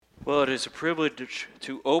Well, it is a privilege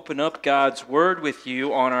to open up God's Word with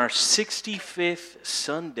you on our 65th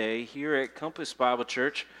Sunday here at Compass Bible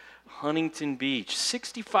Church, Huntington Beach.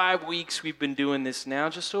 65 weeks we've been doing this now,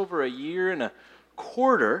 just over a year and a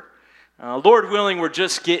quarter. Lord willing, we're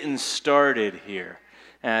just getting started here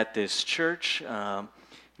at this church.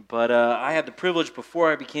 But I had the privilege,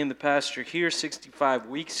 before I became the pastor here 65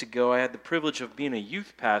 weeks ago, I had the privilege of being a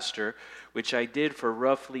youth pastor, which I did for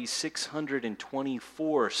roughly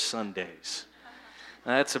 624 Sundays.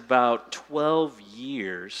 That's about 12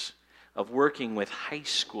 years of working with high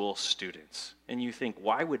school students. And you think,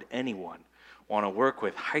 why would anyone want to work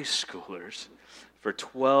with high schoolers for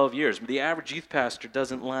 12 years? The average youth pastor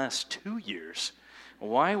doesn't last 2 years.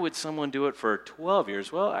 Why would someone do it for 12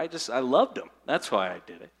 years? Well, I loved them. That's why I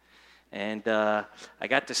did it. And I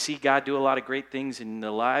got to see God do a lot of great things in the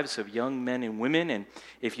lives of young men and women. And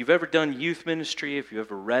if you've ever done youth ministry, if you've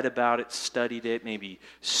ever read about it, studied it, maybe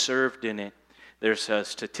served in it, there's a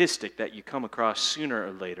statistic that you come across sooner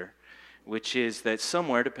or later, which is that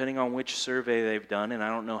somewhere, depending on which survey they've done, and I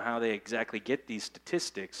don't know how they exactly get these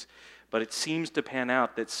statistics, but it seems to pan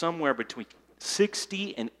out that somewhere between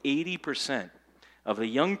 60 and 80% of the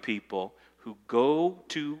young people who go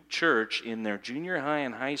to church in their junior high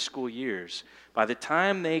and high school years, by the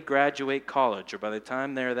time they graduate college or by the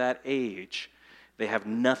time they're that age, they have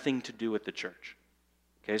nothing to do with the church.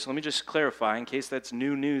 Okay, so let me just clarify in case that's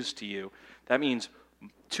new news to you. That means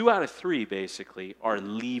 2 out of 3 basically are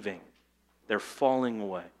leaving. They're falling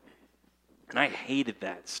away. And I hated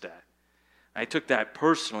that stat. I took that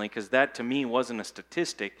personally because that to me wasn't a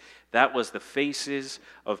statistic. That was the faces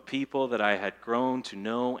of people that I had grown to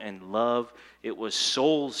know and love. It was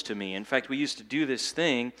souls to me. In fact, we used to do this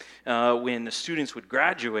thing when the students would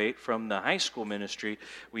graduate from the high school ministry.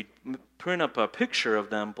 We'd print up a picture of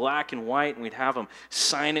them, black and white, and we'd have them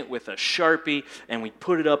sign it with a Sharpie, and we'd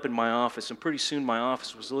put it up in my office. And pretty soon my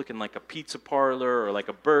office was looking like a pizza parlor or like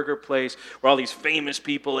a burger place where all these famous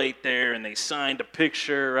people ate there, and they signed a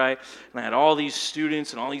picture, right? And I had all these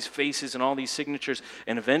students and all these faces and all these signatures,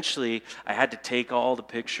 and eventually I had to take all the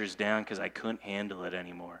pictures down because I couldn't handle it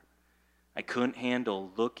anymore. I couldn't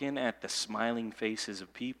handle looking at the smiling faces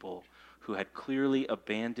of people who had clearly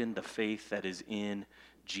abandoned the faith that is in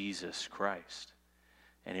Jesus Christ.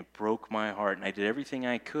 And it broke my heart, and I did everything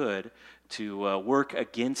I could to work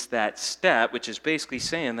against that step, which is basically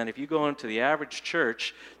saying that if you go into the average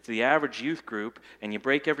church, to the average youth group, and you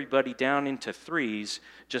break everybody down into 3s,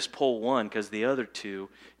 just pull 1, because the other 2,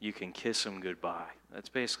 you can kiss them goodbye. That's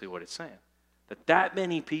basically what it's saying. That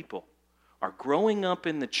many people are growing up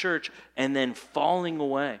in the church and then falling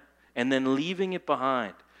away and then leaving it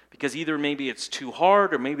behind because either maybe it's too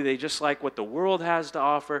hard or maybe they just like what the world has to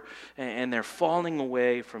offer and they're falling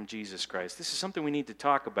away from Jesus Christ. This is something we need to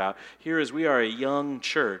talk about here as we are a young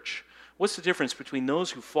church. What's the difference between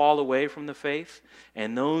those who fall away from the faith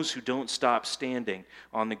and those who don't stop standing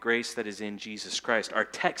on the grace that is in Jesus Christ? Our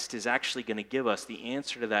text is actually going to give us the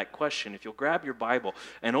answer to that question. If you'll grab your Bible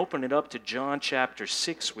and open it up to John chapter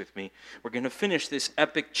 6 with me, we're going to finish this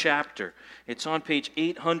epic chapter. It's on page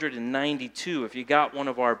 892 if you got one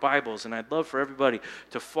of our Bibles, and I'd love for everybody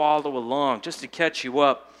to follow along. Just to catch you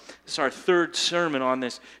up, this is our 3rd sermon on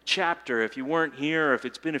this chapter. If you weren't here, or if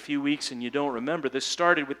it's been a few weeks and you don't remember, this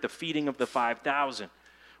started with the feeding of the 5,000,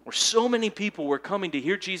 where so many people were coming to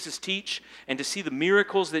hear Jesus teach and to see the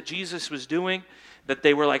miracles that Jesus was doing, that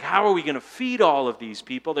they were like, how are we going to feed all of these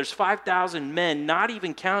people? There's 5,000 men, not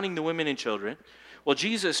even counting the women and children. Well,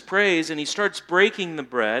 Jesus prays, and he starts breaking the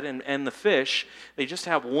bread and the fish. They just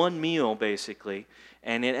have one meal, basically,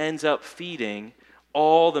 and it ends up feeding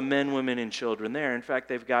all the men, women, and children there. In fact,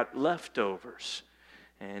 they've got leftovers.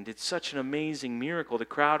 And it's such an amazing miracle. The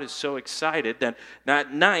crowd is so excited that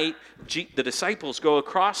that night, the disciples go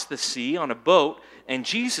across the sea on a boat, and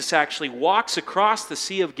Jesus actually walks across the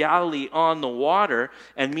Sea of Galilee on the water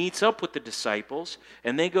and meets up with the disciples,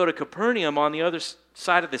 and they go to Capernaum on the other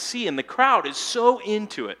side of the sea, and the crowd is so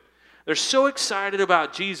into it. They're so excited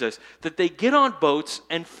about Jesus that they get on boats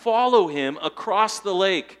and follow him across the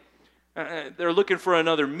lake. They're looking for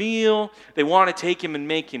another meal. They want to take him and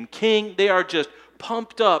make him king. They are just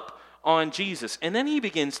pumped up on Jesus. And then he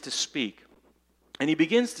begins to speak. And he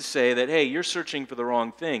begins to say that, hey, you're searching for the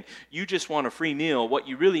wrong thing. You just want a free meal. What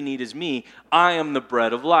you really need is me. I am the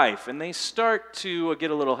bread of life. And they start to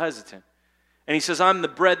get a little hesitant. And he says, I'm the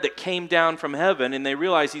bread that came down from heaven. And they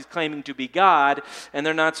realize he's claiming to be God, and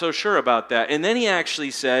they're not so sure about that. And then he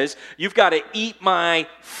actually says, you've got to eat my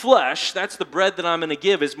flesh. That's the bread that I'm going to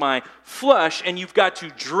give is my flesh. And you've got to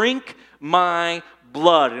drink my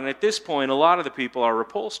blood. And at this point, a lot of the people are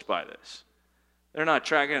repulsed by this. They're not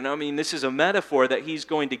tracking. I mean, this is a metaphor that he's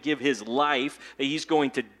going to give his life, that he's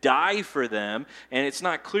going to die for them, and it's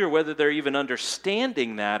not clear whether they're even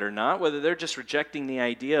understanding that or not, whether they're just rejecting the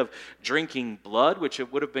idea of drinking blood, which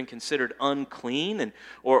it would have been considered unclean,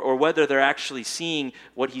 or whether they're actually seeing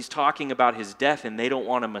what he's talking about, his death, and they don't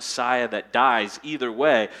want a Messiah that dies. Either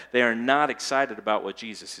way, they are not excited about what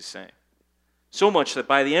Jesus is saying. So much that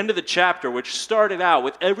by the end of the chapter, which started out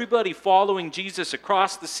with everybody following Jesus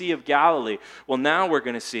across the Sea of Galilee, well, now we're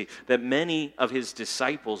going to see that many of his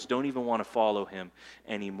disciples don't even want to follow him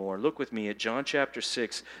anymore. Look with me at John chapter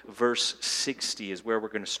 6, verse 60 is where we're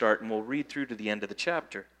going to start, and we'll read through to the end of the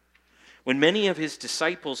chapter. When many of his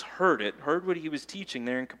disciples heard what he was teaching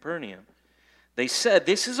there in Capernaum, they said,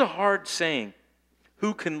 "This is a hard saying.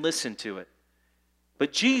 Who can listen to it?"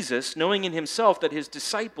 But Jesus, knowing in himself that his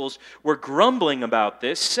disciples were grumbling about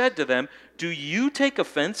this, said to them, "Do you take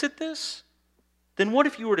offense at this? Then what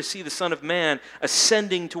if you were to see the Son of Man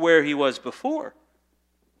ascending to where he was before?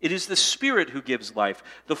 It is the Spirit who gives life.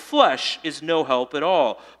 The flesh is no help at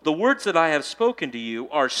all. The words that I have spoken to you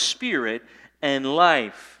are spirit and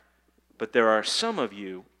life. But there are some of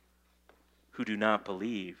you who do not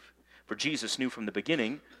believe." For Jesus knew from the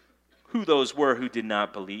beginning who those were who did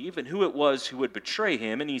not believe, and who it was who would betray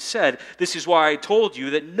him. And he said, "This is why I told you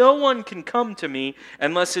that no one can come to me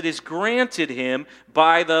unless it is granted him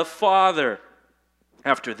by the Father."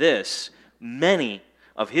 After this, many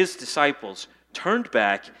of his disciples turned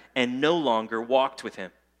back and no longer walked with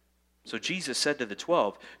him. So Jesus said to the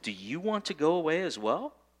 12, "Do you want to go away as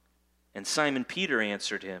well?" And Simon Peter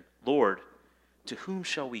answered him, "Lord, to whom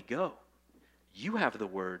shall we go? You have the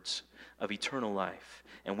words of eternal life,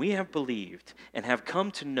 and we have believed and have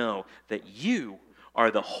come to know that you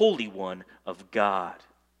are the Holy One of God."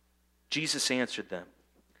 Jesus answered them,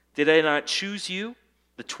 "Did I not choose you,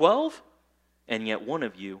 the 12? And yet one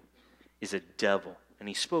of you is a devil." And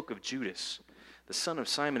he spoke of Judas, the son of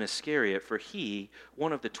Simon Iscariot, for he,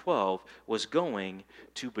 one of the 12, was going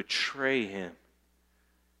to betray him.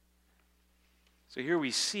 So here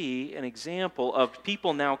we see an example of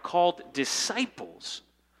people now called disciples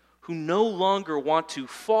who no longer want to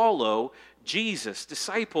follow Jesus.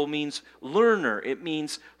 Disciple means learner. It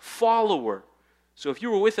means follower. So if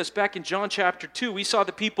you were with us back in John chapter 2, we saw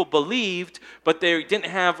that people believed, but they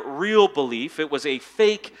didn't have real belief. It was a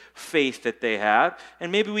fake faith that they had.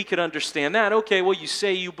 And maybe we could understand that. Okay, well, you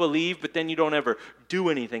say you believe, but then you don't ever do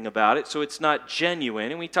anything about it, so it's not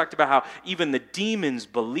genuine. And we talked about how even the demons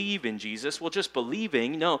believe in Jesus. Well, just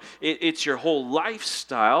believing, no, it's your whole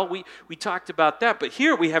lifestyle. We talked about that. But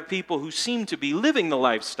here we have people who seem to be living the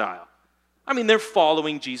lifestyle. I mean, they're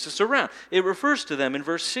following Jesus around. It refers to them in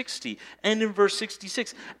verse 60 and in verse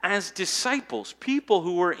 66 as disciples, people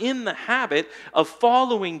who were in the habit of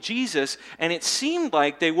following Jesus, and it seemed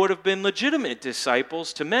like they would have been legitimate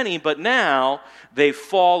disciples to many, but now they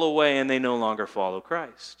fall away and they no longer follow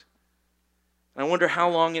Christ. I wonder how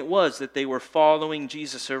long it was that they were following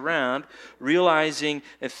Jesus around, realizing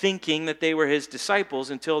and thinking that they were his disciples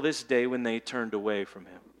until this day when they turned away from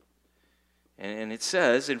him. And it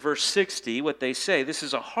says in verse 60 what they say. This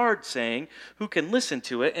is a hard saying. Who can listen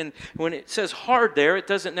to it? And when it says hard there, it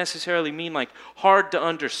doesn't necessarily mean like hard to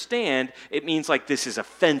understand. It means like this is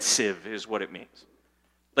offensive is what it means.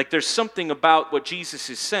 Like there's something about what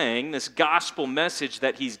Jesus is saying, this gospel message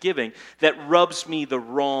that he's giving, that rubs me the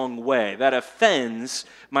wrong way, that offends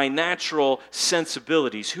my natural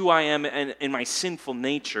sensibilities, who I am and my sinful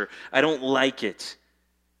nature. I don't like it.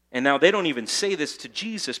 And now they don't even say this to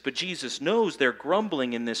Jesus, but Jesus knows they're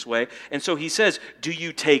grumbling in this way. And so he says, "Do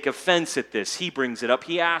you take offense at this?" He brings it up.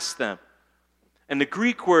 He asks them. And the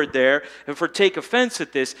Greek word there for take offense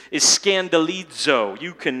at this is scandalizo.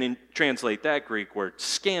 You can translate that Greek word,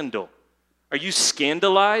 scandal. Are you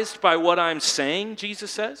scandalized by what I'm saying,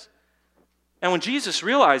 Jesus says? And when Jesus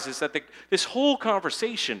realizes that this whole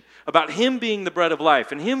conversation about him being the bread of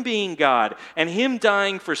life and him being God and him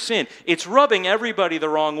dying for sin, it's rubbing everybody the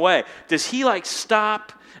wrong way. Does he like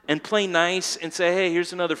stop and play nice and say, "Hey,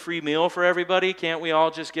 here's another free meal for everybody. Can't we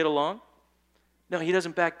all just get along?" No, he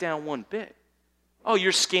doesn't back down one bit. "Oh,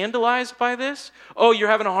 you're scandalized by this? Oh, you're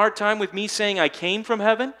having a hard time with me saying I came from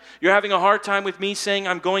heaven? You're having a hard time with me saying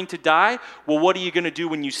I'm going to die? Well, what are you going to do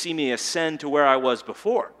when you see me ascend to where I was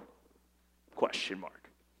before?" Question mark.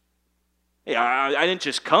 Hey, I didn't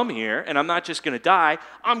just come here, and I'm not just going to die.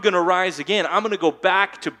 I'm going to rise again. I'm going to go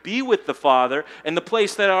back to be with the Father and the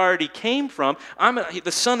place that I already came from.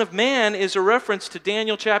 The Son of Man is a reference to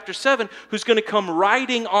Daniel chapter 7, who's going to come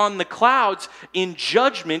riding on the clouds in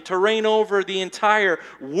judgment to reign over the entire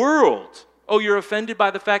world. Oh, you're offended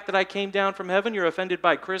by the fact that I came down from heaven? You're offended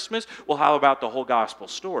by Christmas? Well, how about the whole gospel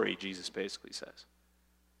story, Jesus basically says.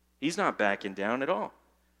 He's not backing down at all.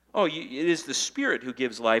 Oh, it is the Spirit who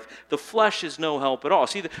gives life. The flesh is no help at all.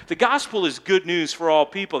 See, the gospel is good news for all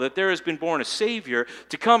people, that there has been born a Savior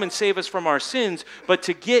to come and save us from our sins. But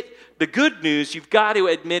to get the good news, you've got to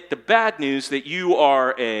admit the bad news that you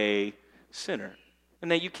are a sinner, and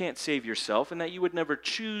that you can't save yourself, and that you would never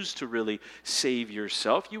choose to really save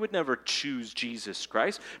yourself. You would never choose Jesus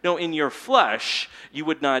Christ. No, in your flesh, you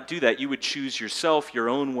would not do that. You would choose yourself, your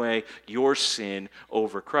own way, your sin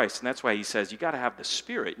over Christ. And that's why he says you got to have the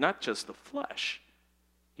Spirit, not just the flesh.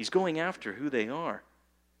 He's going after who they are.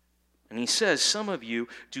 And he says, some of you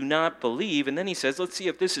do not believe. And then he says, let's see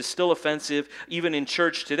if this is still offensive even in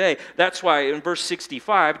church today. That's why in verse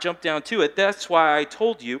 65, jump down to it, that's why I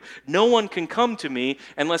told you, no one can come to me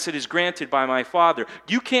unless it is granted by my Father.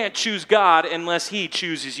 You can't choose God unless he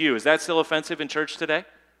chooses you. Is that still offensive in church today?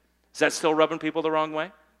 Is that still rubbing people the wrong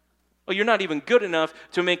way? Well, you're not even good enough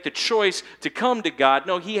to make the choice to come to God.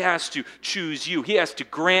 No, he has to choose you. He has to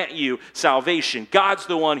grant you salvation. God's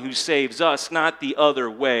the one who saves us, not the other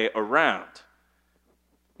way around.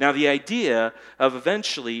 Now, the idea of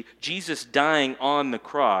eventually Jesus dying on the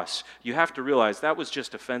cross, you have to realize that was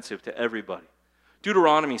just offensive to everybody.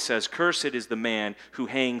 Deuteronomy says, "Cursed is the man who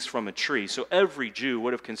hangs from a tree." So every Jew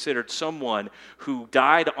would have considered someone who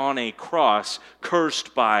died on a cross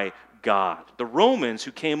cursed by God. The Romans,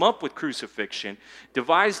 who came up with crucifixion,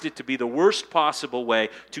 devised it to be the worst possible way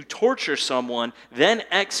to torture someone, then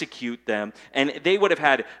execute them, and they would have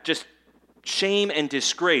had just shame and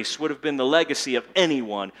disgrace would have been the legacy of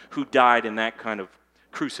anyone who died in that kind of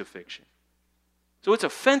crucifixion. So it's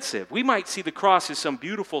offensive. We might see the cross as some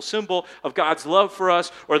beautiful symbol of God's love for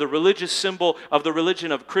us, or the religious symbol of the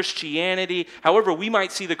religion of Christianity. However, we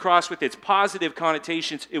might see the cross with its positive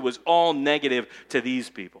connotations. It was all negative to these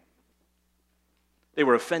people. They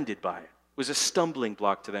were offended by it. It was a stumbling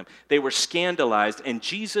block to them. They were scandalized, and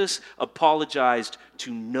Jesus apologized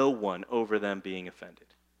to no one over them being offended.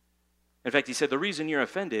 In fact, he said, the reason you're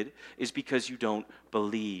offended is because you don't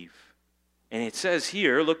believe. And it says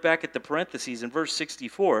here, look back at the parentheses in verse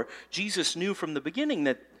 64, Jesus knew from the beginning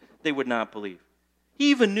that they would not believe. He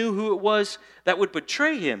even knew who it was that would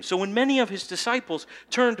betray him. So when many of his disciples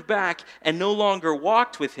turned back and no longer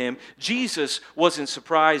walked with him, Jesus wasn't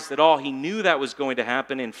surprised at all. He knew that was going to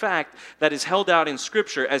happen. In fact, that is held out in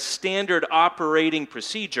Scripture as standard operating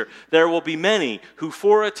procedure. There will be many who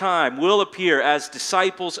for a time will appear as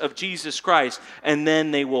disciples of Jesus Christ, and then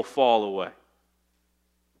they will fall away.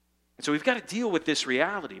 And so we've got to deal with this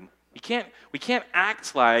reality. We can't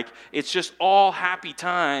act like it's just all happy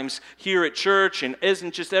times here at church, and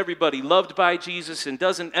isn't just everybody loved by Jesus, and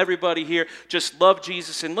doesn't everybody here just love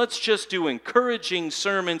Jesus, and let's just do encouraging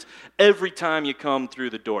sermons every time you come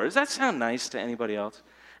through the door. Does that sound nice to anybody else?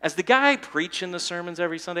 As the guy preaching the sermons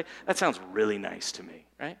every Sunday, that sounds really nice to me,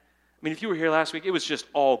 right? I mean, if you were here last week, it was just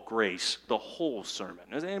all grace, the whole sermon.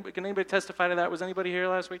 Can anybody testify to that? Was anybody here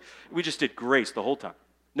last week? We just did grace the whole time.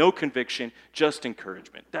 No conviction, just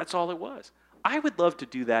encouragement. That's all it was. I would love to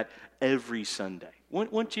do that every Sunday.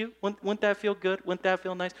 Wouldn't you? Wouldn't that feel good? Wouldn't that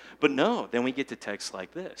feel nice? But no, then we get to texts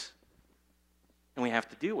like this. And we have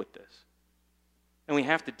to deal with this. And we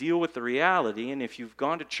have to deal with the reality, and if you've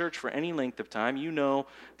gone to church for any length of time, you know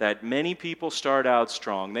that many people start out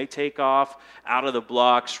strong. They take off out of the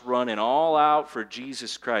blocks, running all out for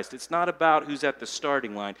Jesus Christ. It's not about who's at the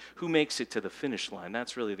starting line, who makes it to the finish line.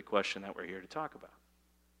 That's really the question that we're here to talk about.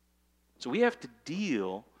 So we have to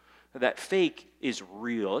deal that fake is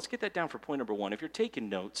real. Let's get that down for point number one. If you're taking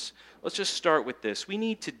notes, let's just start with this. We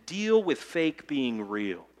need to deal with fake being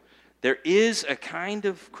real. There is a kind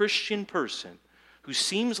of Christian person who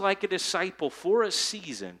seems like a disciple for a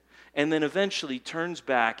season and then eventually turns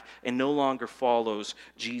back and no longer follows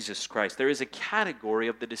Jesus Christ. There is a category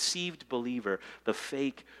of the deceived believer, the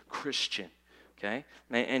fake Christian. Okay?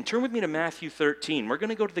 And turn with me to Matthew 13. We're going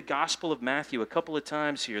to go to the Gospel of Matthew a couple of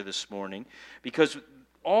times here this morning because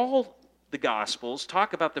all the Gospels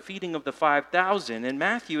talk about the feeding of the 5,000, and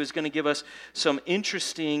Matthew is going to give us some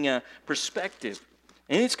interesting perspective.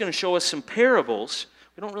 And it's going to show us some parables.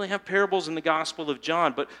 We don't really have parables in the Gospel of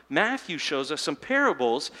John, but Matthew shows us some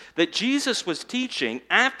parables that Jesus was teaching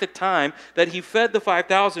at the time that he fed the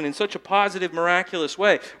 5,000 in such a positive, miraculous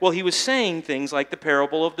way. Well, he was saying things like the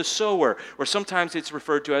parable of the sower, or sometimes it's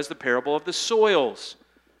referred to as the parable of the soils,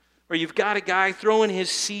 where you've got a guy throwing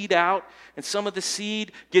his seed out, and some of the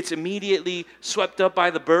seed gets immediately swept up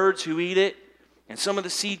by the birds who eat it. And some of the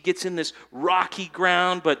seed gets in this rocky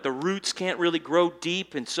ground, but the roots can't really grow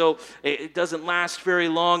deep, and so it doesn't last very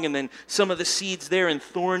long. And then some of the seed's there in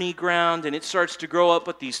thorny ground, and it starts to grow up,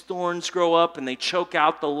 but these thorns grow up, and they choke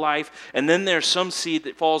out the life. And then there's some seed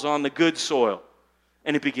that falls on the good soil.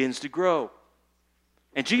 and it begins to grow.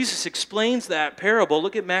 And Jesus explains that parable.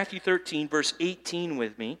 Look at Matthew 13, verse 18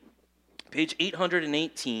 with me. Page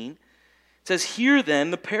 818. It says, "Hear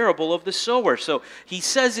then the parable of the sower." So he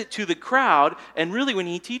says it to the crowd, and really when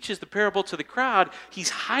he teaches the parable to the crowd, he's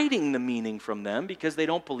hiding the meaning from them because they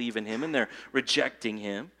don't believe in him and they're rejecting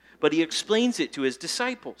him. But he explains it to his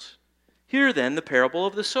disciples. "Hear then the parable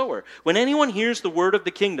of the sower. When anyone hears the word of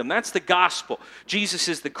the kingdom," that's the gospel. Jesus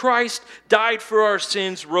is the Christ, died for our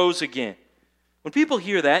sins, rose again. When people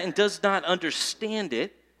hear that and does not understand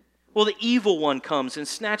it, well, the evil one comes and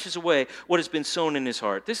snatches away what has been sown in his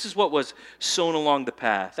heart. This is what was sown along the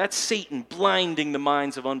path. That's Satan blinding the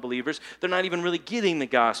minds of unbelievers. They're not even really getting the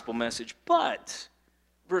gospel message. But,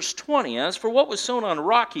 verse 20, "As for what was sown on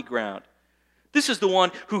rocky ground, this is the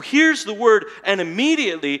one who hears the word and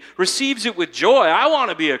immediately receives it with joy." I want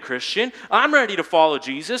to be a Christian. I'm ready to follow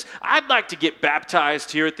Jesus. I'd like to get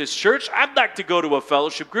baptized here at this church. I'd like to go to a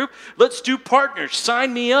fellowship group. Let's do partners.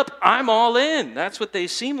 Sign me up. I'm all in. That's what they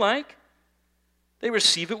seem like. They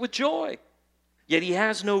receive it with joy. Yet he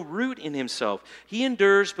has no root in himself. He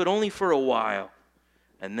endures, but only for a while.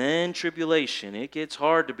 And then tribulation. It gets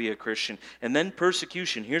hard to be a Christian. And then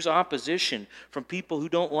persecution. Here's opposition from people who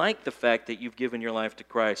don't like the fact that you've given your life to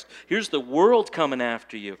Christ. Here's the world coming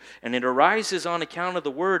after you. And it arises on account of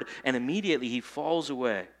the word, and immediately he falls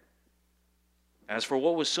away. As for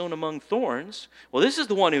what was sown among thorns, well, this is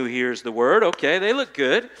the one who hears the word. Okay, they look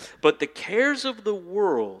good. But the cares of the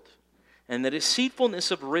world and the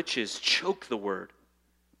deceitfulness of riches choke the word,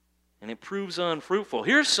 and it proves unfruitful.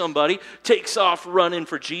 Here's somebody takes off running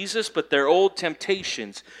for Jesus, but their old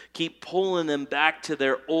temptations keep pulling them back to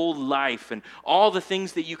their old life, and all the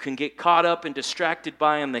things that you can get caught up and distracted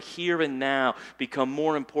by in the here and now become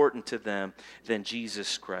more important to them than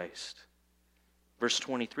Jesus Christ. Verse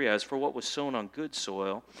 23, "As for what was sown on good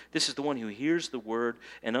soil, this is the one who hears the word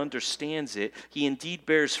and understands it. He indeed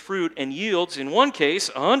bears fruit and yields, in one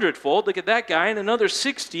case, 100-fold. Look at that guy, in another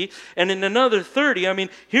 60, and in another 30. I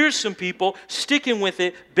mean, here's some people sticking with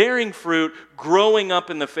it, bearing fruit, growing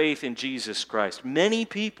up in the faith in Jesus Christ. Many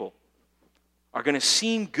people are going to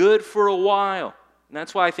seem good for a while. And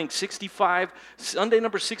that's why I think Sunday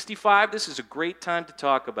number 65, this is a great time to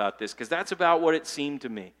talk about this, because that's about what it seemed to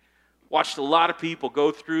me. Watched a lot of people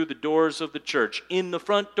go through the doors of the church, in the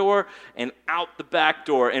front door and out the back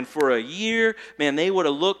door. And for a year, man, they would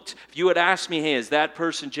have looked, if you had asked me, "Hey, is that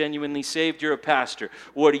person genuinely saved? You're a pastor.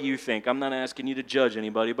 What do you think?" I'm not asking you to judge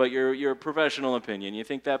anybody, but your professional opinion. You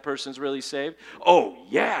think that person's really saved? "Oh,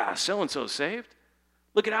 yeah, so-and-so's saved.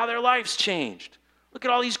 Look at how their life's changed. Look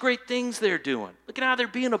at all these great things they're doing. Look at how they're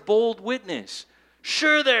being a bold witness.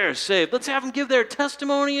 Sure, they're saved. Let's have them give their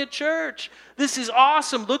testimony at church. This is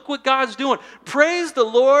awesome. Look what God's doing. Praise the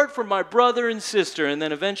Lord for my brother and sister." And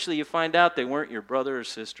then eventually you find out they weren't your brother or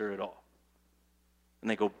sister at all.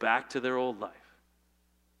 And they go back to their old life.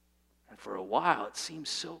 And for a while it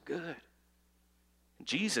seems so good.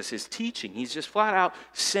 Jesus is teaching. He's just flat out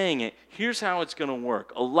saying it. Here's how it's going to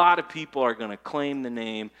work. A lot of people are going to claim the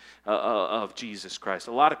name of Jesus Christ.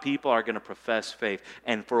 A lot of people are going to profess faith.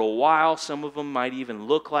 And for a while, some of them might even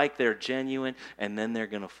look like they're genuine, and then they're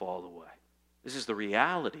going to fall away. This is the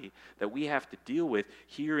reality that we have to deal with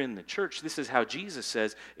here in the church. This is how Jesus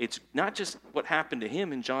says it's not just what happened to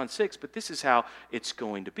him in John 6, but this is how it's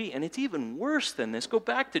going to be. And it's even worse than this. Go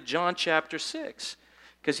back to John chapter 6.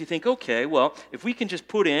 Because you think, okay, well, if we can just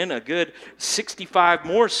put in a good 65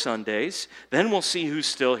 more Sundays, then we'll see who's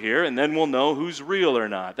still here, and then we'll know who's real or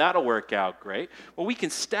not. That'll work out great. Well, we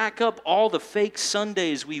can stack up all the fake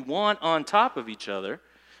Sundays we want on top of each other.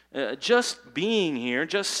 Just being here,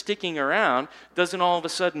 just sticking around, doesn't all of a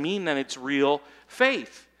sudden mean that it's real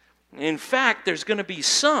faith. In fact, there's going to be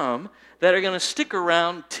some that are going to stick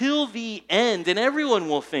around till the end, and everyone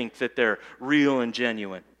will think that they're real and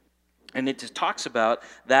genuine. And it just talks about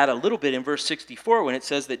that a little bit in verse 64 when it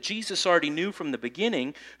says that Jesus already knew from the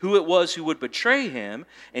beginning who it was who would betray him.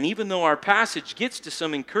 And even though our passage gets to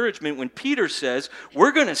some encouragement when Peter says,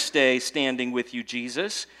 "We're going to stay standing with you,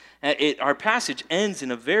 Jesus," our passage ends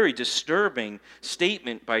in a very disturbing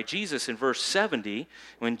statement by Jesus in verse 70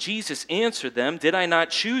 when Jesus answered them, "Did I not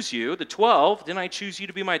choose you, the 12? Didn't I choose you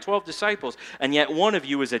to be my 12 disciples? And yet one of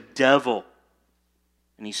you is a devil."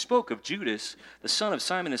 And he spoke of Judas, the son of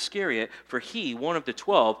Simon Iscariot, for he, one of the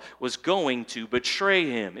 12, was going to betray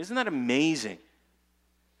him. Isn't that amazing?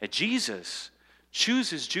 That Jesus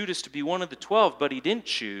chooses Judas to be one of the 12, but he didn't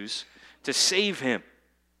choose to save him.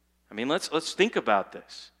 I mean, let's think about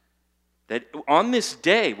this. that on this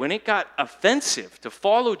day, when it got offensive to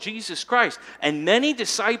follow Jesus Christ, and many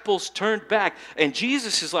disciples turned back, and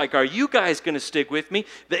Jesus is like, are you guys going to stick with me?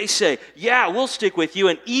 They say, yeah, we'll stick with you.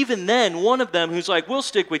 And even then, one of them who's like, we'll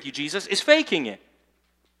stick with you, Jesus, is faking it.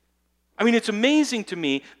 I mean, it's amazing to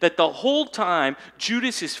me that the whole time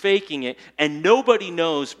Judas is faking it, and nobody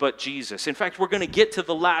knows but Jesus. In fact, we're going to get to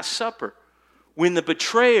the Last Supper, when the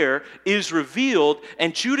betrayer is revealed,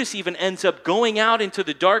 and Judas even ends up going out into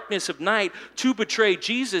the darkness of night to betray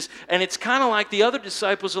Jesus. And it's kind of like the other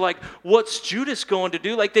disciples are like, what's Judas going to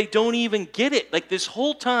do? Like, they don't even get it. Like, this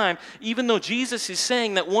whole time, even though Jesus is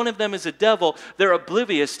saying that one of them is a devil, they're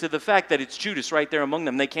oblivious to the fact that it's Judas right there among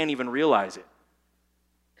them. They can't even realize it.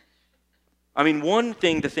 I mean, one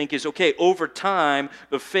thing to think is, okay, over time,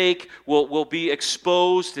 the fake will be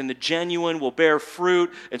exposed and the genuine will bear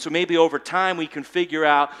fruit. And so maybe over time we can figure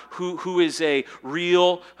out who is a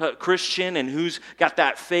real Christian and who's got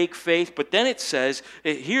that fake faith. But then it says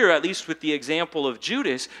here, at least with the example of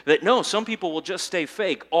Judas, that no, some people will just stay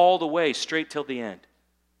fake all the way straight till the end.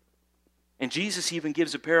 And Jesus even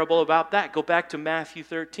gives a parable about that. Go back to Matthew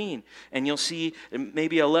 13, and you'll see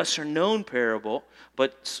maybe a lesser known parable,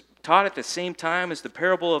 but taught at the same time as the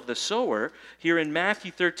parable of the sower. Here in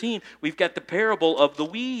Matthew 13, we've got the parable of the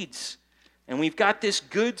weeds. And we've got this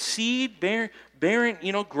good seed bearing,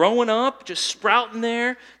 growing up, just sprouting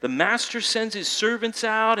there. The master sends his servants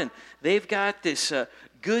out, and they've got this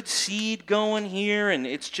good seed going here, and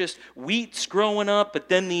it's just wheat's growing up. But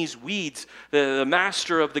then these weeds, the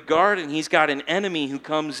master of the garden, he's got an enemy who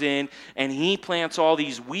comes in, and he plants all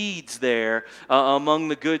these weeds there among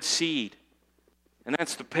the good seed. And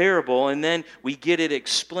that's the parable, and then we get it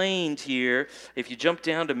explained here. If you jump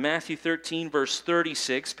down to Matthew 13, verse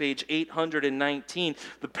 36, page 819,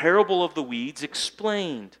 the parable of the weeds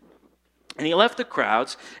explained. And he left the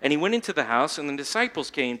crowds, and he went into the house, and the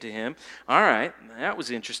disciples came to him. All right, that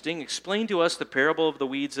was interesting. Explain to us the parable of the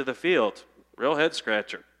weeds of the field. Real head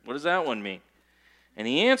scratcher. What does that one mean? And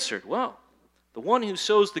he answered, well, the one who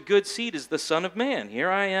sows the good seed is the Son of Man.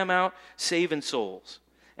 Here I am out saving souls.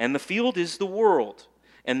 And the field is the world.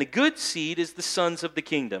 And the good seed is the sons of the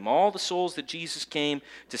kingdom. All the souls that Jesus came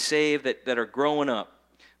to save that are growing up.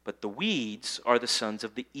 But the weeds are the sons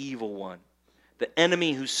of the evil one. The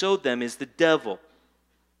enemy who sowed them is the devil.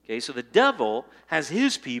 Okay, so the devil has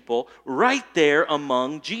his people right there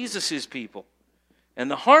among Jesus' people. And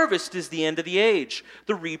the harvest is the end of the age.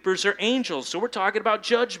 The reapers are angels. So we're talking about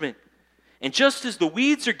judgment. And just as the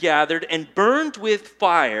weeds are gathered and burned with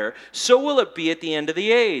fire, so will it be at the end of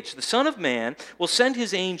the age. The Son of Man will send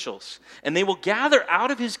his angels, and they will gather out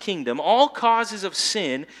of his kingdom all causes of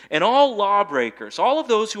sin and all lawbreakers, all of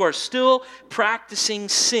those who are still practicing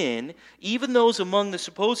sin, even those among the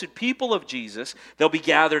supposed people of Jesus. They'll be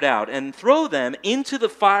gathered out and throw them into the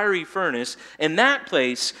fiery furnace. In that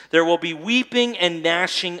place there will be weeping and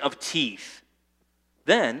gnashing of teeth.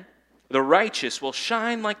 Then the righteous will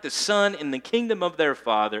shine like the sun in the kingdom of their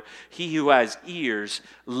Father. He who has ears,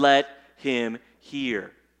 let him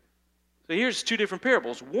hear. So here's two different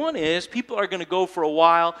parables. One is people are going to go for a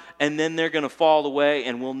while and then they're going to fall away,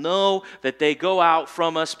 and we'll know that they go out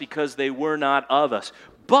from us because they were not of us.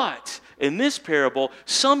 But in this parable,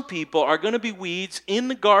 some people are going to be weeds in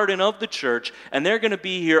the garden of the church, and they're going to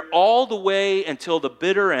be here all the way until the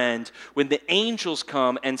bitter end when the angels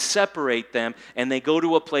come and separate them, and they go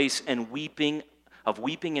to a place and weeping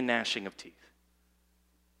and gnashing of teeth.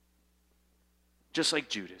 Just like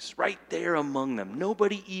Judas, right there among them.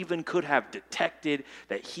 Nobody even could have detected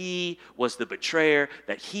that he was the betrayer,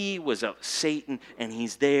 that he was of Satan, and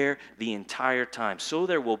he's there the entire time. So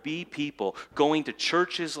there will be people going to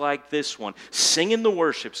churches like this one, singing the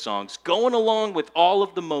worship songs, going along with all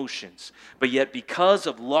of the motions, but yet because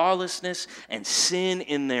of lawlessness and sin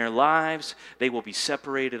in their lives, they will be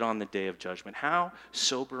separated on the day of judgment. How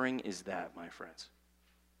sobering is that, my friends?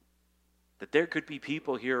 That there could be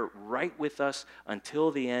people here right with us until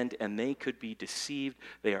the end, and they could be deceived.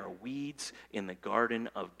 They are weeds in the garden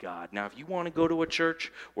of God. Now, if you want to go to a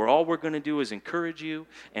church where all we're going to do is encourage you,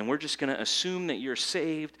 and we're just going to assume that you're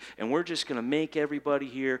saved, and we're just going to make everybody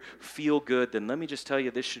here feel good, then let me just tell you,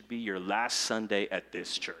 this should be your last Sunday at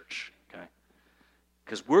this church, okay?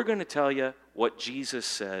 Because we're going to tell you what Jesus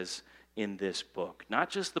says in this book. Not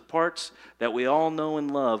just the parts that we all know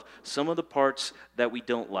and love, some of the parts that we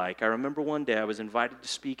don't like. I remember one day I was invited to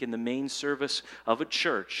speak in the main service of a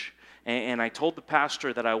church, and I told the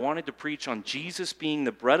pastor that I wanted to preach on Jesus being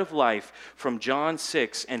the bread of life from John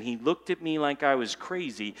 6, and he looked at me like I was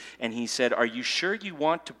crazy, and he said, "Are you sure you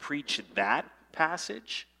want to preach that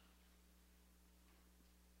passage?"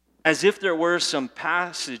 As if there were some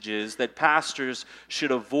passages that pastors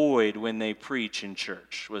should avoid when they preach in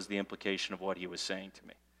church, was the implication of what he was saying to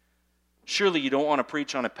me. Surely you don't want to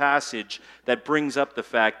preach on a passage that brings up the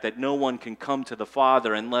fact that no one can come to the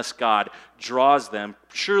Father unless God draws them.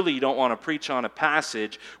 Surely you don't want to preach on a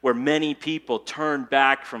passage where many people turn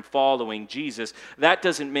back from following Jesus. That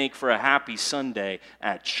doesn't make for a happy Sunday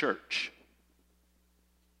at church.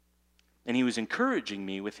 And he was encouraging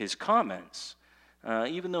me with his comments.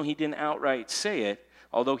 Even though he didn't outright say it,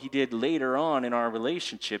 although he did later on in our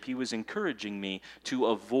relationship, he was encouraging me to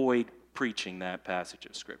avoid preaching that passage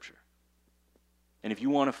of Scripture. And if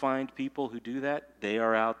you want to find people who do that, they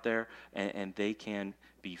are out there and they can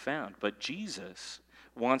be found. But Jesus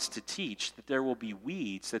wants to teach that there will be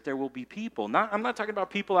weeds, that there will be people. I'm not talking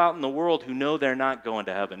about people out in the world who know they're not going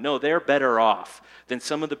to heaven. No, they're better off than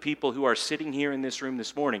some of the people who are sitting here in this room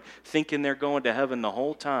this morning thinking they're going to heaven the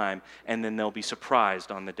whole time, and then they'll be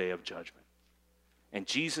surprised on the day of judgment. And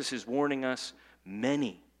Jesus is warning us,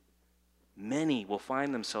 many will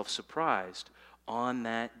find themselves surprised on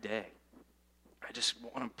that day. I just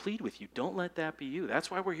want to plead with you, don't let that be you.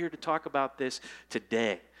 That's why we're here to talk about this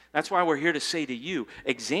today. That's why we're here to say to you,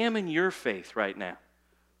 examine your faith right now.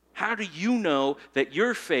 How do you know that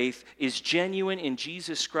your faith is genuine in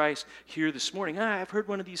Jesus Christ here this morning? I've heard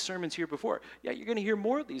one of these sermons here before. Yeah, you're going to hear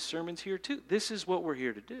more of these sermons here too. This is what we're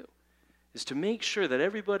here to do, is to make sure that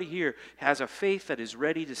everybody here has a faith that is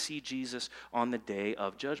ready to see Jesus on the day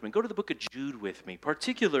of judgment. Go to the book of Jude with me,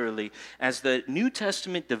 particularly as the New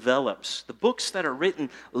Testament develops. The books that are written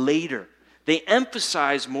later, they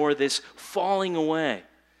emphasize more this falling away.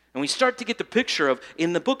 And we start to get the picture of,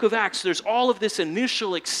 in the book of Acts, there's all of this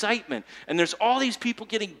initial excitement, and there's all these people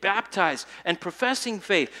getting baptized and professing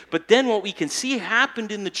faith. But then what we can see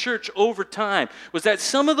happened in the church over time was that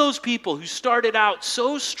some of those people who started out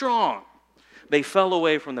so strong, they fell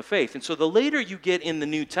away from the faith. And so the later you get in the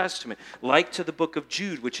New Testament, like to the book of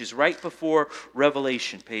Jude, which is right before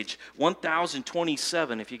Revelation, page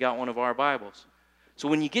 1027, if you got one of our Bibles. So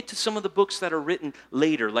when you get to some of the books that are written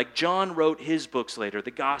later, like John wrote his books later, the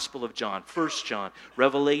Gospel of John, 1 John,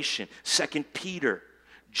 Revelation, 2 Peter,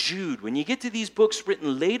 Jude, when you get to these books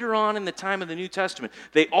written later on in the time of the New Testament,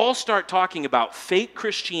 they all start talking about fake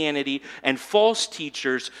Christianity and false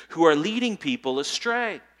teachers who are leading people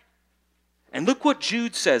astray. And look what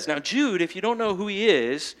Jude says. Now, Jude, if you don't know who he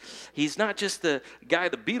is, he's not just the guy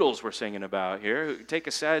the Beatles were singing about here. Take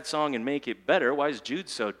a sad song and make it better. Why is Jude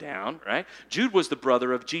so down, right? Jude was the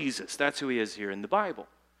brother of Jesus. That's who he is here in the Bible.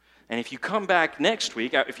 And if you come back next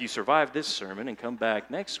week, if you survive this sermon and come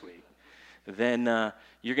back next week, then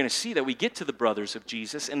you're going to see that we get to the brothers of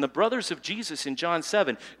Jesus. And the brothers of Jesus in John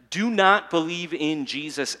 7 do not believe in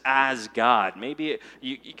Jesus as God. Maybe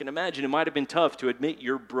you can imagine it might have been tough to admit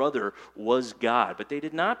your brother was God, but they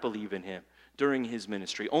did not believe in him during his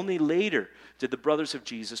ministry. Only later did the brothers of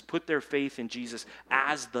Jesus put their faith in Jesus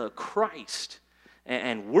as the Christ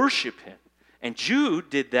and worship him. And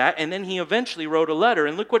Jude did that, and then he eventually wrote a letter.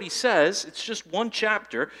 And look what he says. It's just one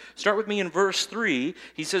chapter. Start with me in verse 3.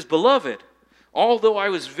 He says, "Beloved, although I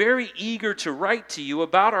was very eager to write to you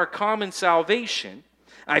about our common salvation,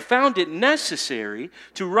 I found it necessary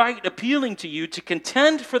to write appealing to you to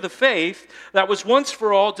contend for the faith that was once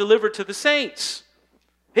for all delivered to the saints."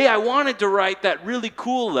 Hey, I wanted to write that really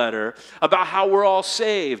cool letter about how we're all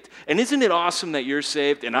saved. And isn't it awesome that you're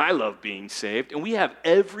saved? And I love being saved. And we have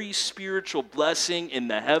every spiritual blessing in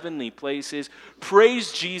the heavenly places.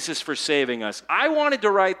 Praise Jesus for saving us. I wanted to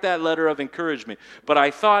write that letter of encouragement, but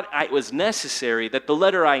I thought it was necessary that the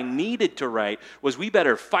letter I needed to write was we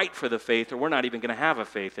better fight for the faith or we're not even going to have a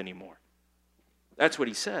faith anymore. That's what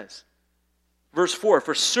he says. Verse 4,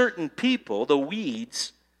 "For certain people, the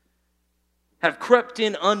weeds, have crept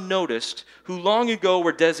in unnoticed, who long ago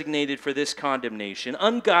were designated for this condemnation,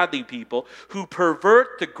 ungodly people who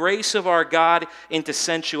pervert the grace of our God into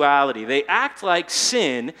sensuality." They act like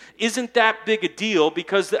sin isn't that big a deal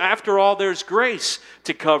because after all, there's grace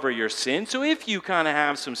to cover your sin. So if you kind of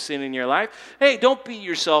have some sin in your life, hey, don't beat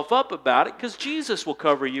yourself up about it because Jesus will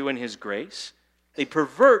cover you in his grace. They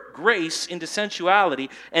pervert grace into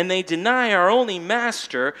sensuality, and they deny our only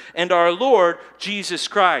Master and our Lord, Jesus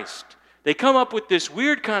Christ. They come up with this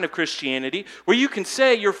weird kind of Christianity where you can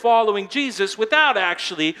say you're following Jesus without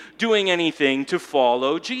actually doing anything to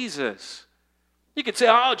follow Jesus. You could say,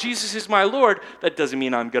 "Oh, Jesus is my Lord." That doesn't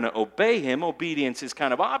mean I'm going to obey him. Obedience is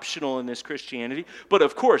kind of optional in this Christianity. But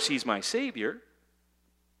of course, he's my Savior.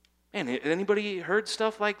 Man, anybody heard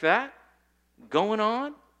stuff like that going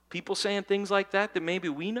on? People saying things like that maybe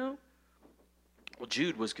we know? Well,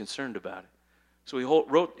 Jude was concerned about it. So he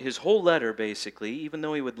wrote his whole letter, basically, even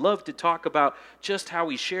though he would love to talk about just how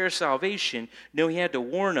we share salvation. No, he had to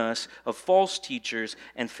warn us of false teachers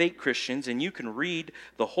and fake Christians, and you can read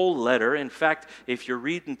the whole letter. In fact, if you're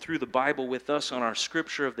reading through the Bible with us on our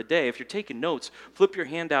scripture of the day, if you're taking notes, flip your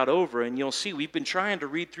handout over, and you'll see we've been trying to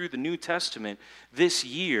read through the New Testament this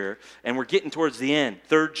year, and we're getting towards the end,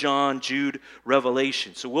 3 John, Jude,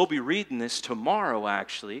 Revelation. So we'll be reading this tomorrow,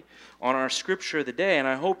 actually, on our scripture of the day, and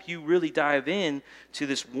I hope you really dive in to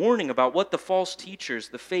this warning about what the false teachers,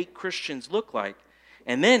 the fake Christians, look like.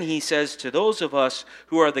 And then he says to those of us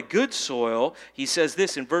who are the good soil, he says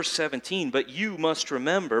this in verse 17, "But you must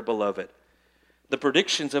remember, beloved, the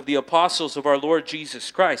predictions of the apostles of our Lord Jesus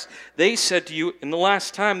Christ. They said to you, in the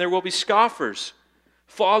last time there will be scoffers,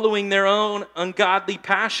 following their own ungodly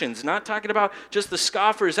passions." Not talking about just the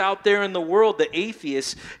scoffers out there in the world, the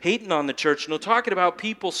atheists hating on the church. No, talking about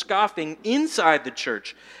people scoffing inside the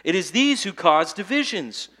church. It is these who cause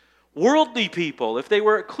divisions. Worldly people. If they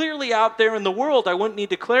were clearly out there in the world, I wouldn't need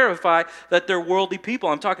to clarify that they're worldly people.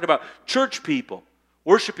 I'm talking about church people.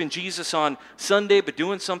 Worshiping Jesus on Sunday, but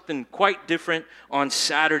doing something quite different on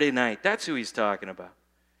Saturday night. That's who he's talking about.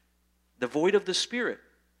 Devoid of the Spirit.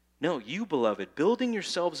 No, you, beloved, building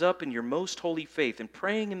yourselves up in your most holy faith and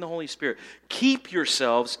praying in the Holy Spirit, keep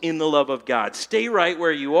yourselves in the love of God. Stay right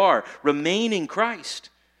where you are. Remain in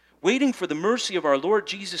Christ, waiting for the mercy of our Lord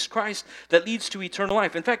Jesus Christ that leads to eternal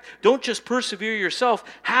life. In fact, don't just persevere yourself.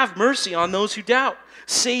 Have mercy on those who doubt.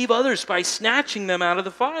 Save others by snatching them out of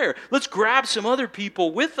the fire. Let's grab some other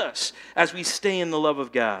people with us as we stay in the love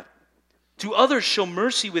of God. To others show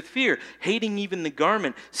mercy with fear, hating even the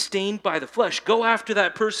garment stained by the flesh. Go after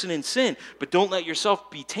that person in sin, but don't let yourself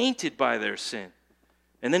be tainted by their sin.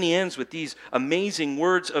 And then he ends with these amazing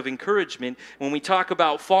words of encouragement when we talk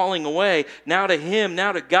about falling away. Now to him,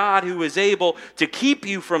 now to God who is able to keep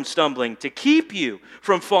you from stumbling, to keep you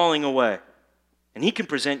from falling away. And he can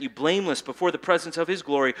present you blameless before the presence of his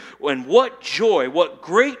glory. And what joy, what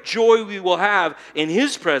great joy we will have in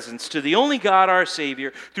his presence. To the only God, our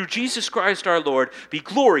Savior, through Jesus Christ our Lord, be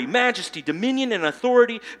glory, majesty, dominion, and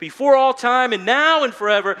authority before all time and now and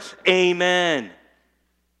forever. Amen.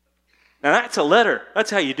 Now that's a letter.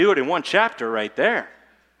 That's how you do it in one chapter right there.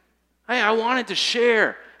 Hey, I wanted to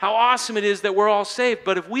share how awesome it is that we're all saved.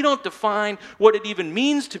 But if we don't define what it even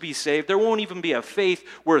means to be saved, there won't even be a faith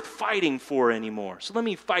worth fighting for anymore. So let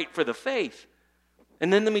me fight for the faith.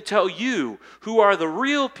 And then let me tell you who are the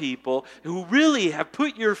real people who really have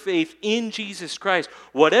put your faith in Jesus Christ.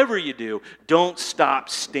 Whatever you do, don't stop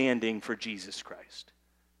standing for Jesus Christ.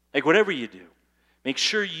 Like whatever you do. Make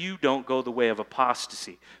sure you don't go the way of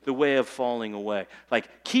apostasy, the way of falling away.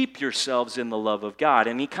 Like, keep yourselves in the love of God.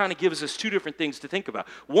 And he kind of gives us two different things to think about.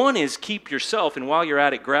 One is keep yourself, and while you're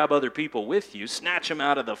at it, grab other people with you. Snatch them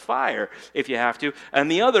out of the fire if you have to.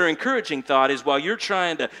 And the other encouraging thought is while you're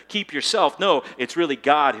trying to keep yourself, no, it's really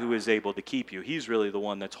God who is able to keep you. He's really the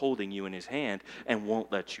one that's holding you in his hand and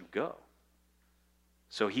won't let you go.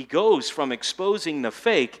 So he goes from exposing the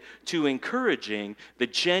fake to encouraging the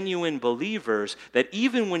genuine believers that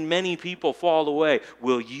even when many people fall away,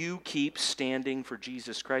 will you keep standing for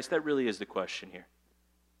Jesus Christ? That really is the question here.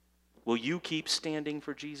 Will you keep standing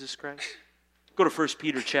for Jesus Christ? Go to 1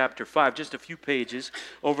 Peter chapter 5, just a few pages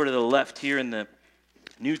over to the left here in the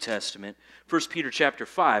New Testament. 1 Peter chapter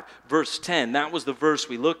 5, verse 10. That was the verse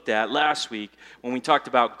we looked at last week when we talked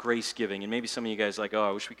about grace giving. And maybe some of you guys are like, oh,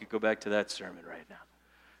 I wish we could go back to that sermon right now.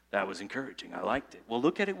 That was encouraging. I liked it. Well,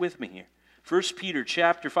 look at it with me here. 1 Peter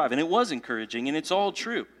chapter 5. And it was encouraging, and it's all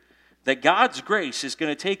true. That God's grace is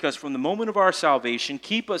going to take us from the moment of our salvation,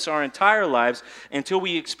 keep us our entire lives, until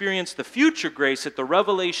we experience the future grace at the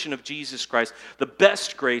revelation of Jesus Christ, the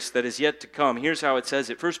best grace that is yet to come. Here's how it says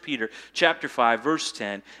it. 1 Peter chapter 5, verse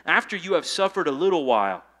 10. After you have suffered a little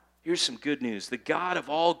while, here's some good news. The God of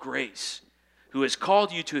all grace, who has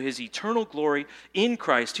called you to his eternal glory in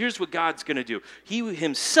Christ. Here's what God's going to do. He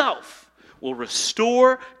himself will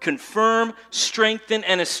restore, confirm, strengthen,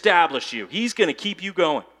 and establish you. He's going to keep you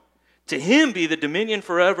going. To him be the dominion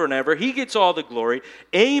forever and ever. He gets all the glory.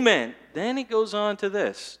 Amen. Then it goes on to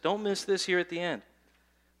this. Don't miss this here at the end.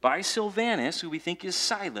 By Silvanus, who we think is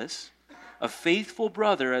Silas, a faithful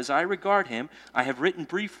brother as I regard him, I have written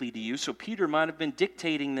briefly to you. So Peter might have been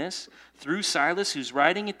dictating this through Silas, who's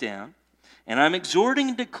writing it down. And I'm exhorting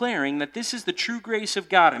and declaring that this is the true grace of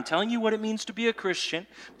God. I'm telling you what it means to be a Christian.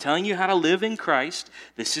 I'm telling you how to live in Christ.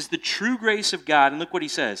 This is the true grace of God. And look what he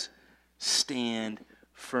says. Stand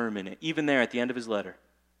firm in it. Even there at the end of his letter.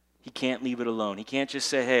 He can't leave it alone. He can't just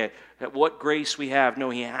say, hey, what grace we have.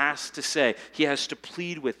 No, he has to say, he has to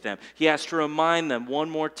plead with them. He has to remind them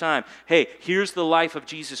one more time, hey, here's the life of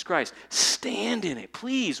Jesus Christ. Stand in it.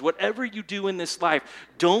 Please, whatever you do in this life,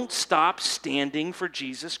 don't stop standing for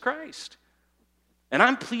Jesus Christ. And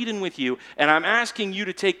I'm pleading with you, and I'm asking you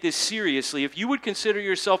to take this seriously. If you would consider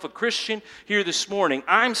yourself a Christian here this morning,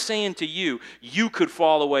 I'm saying to you, you could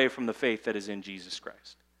fall away from the faith that is in Jesus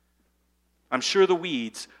Christ. I'm sure the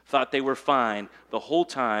weeds thought they were fine the whole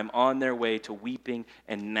time on their way to weeping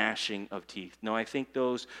and gnashing of teeth. No, I think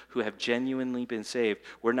those who have genuinely been saved,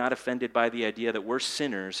 we're not offended by the idea that we're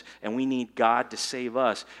sinners and we need God to save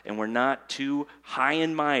us, and we're not too high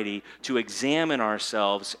and mighty to examine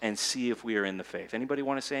ourselves and see if we are in the faith. Anybody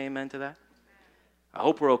want to say amen to that? I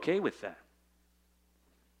hope we're okay with that.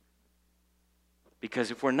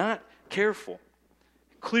 Because if we're not careful,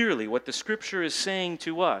 clearly, what the Scripture is saying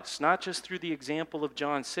to us, not just through the example of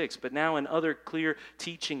John 6, but now in other clear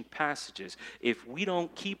teaching passages, if we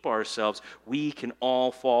don't keep ourselves, we can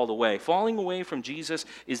all fall away. Falling away from Jesus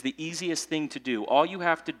is the easiest thing to do. All you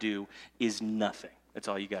have to do is nothing. That's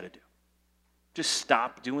all you got to do. Just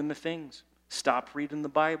stop doing the things. Stop reading the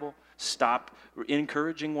Bible. Stop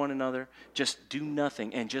encouraging one another. Just do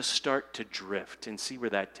nothing and just start to drift and see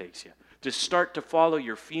where that takes you. Just start to follow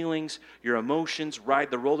your feelings, your emotions,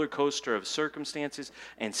 ride the roller coaster of circumstances,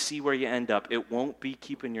 and see where you end up. It won't be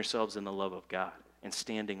keeping yourselves in the love of God and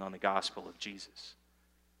standing on the gospel of Jesus.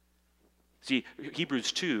 See,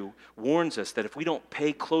 Hebrews 2 warns us that if we don't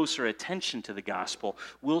pay closer attention to the gospel,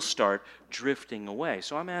 we'll start drifting away.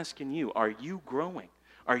 So I'm asking you, are you growing?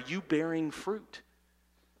 Are you bearing fruit?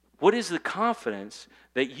 What is the confidence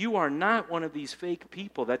that you are not one of these fake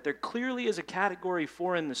people, that there clearly is a category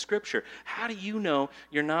for in the Scripture? How do you know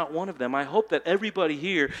you're not one of them? I hope that everybody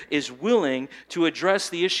here is willing to address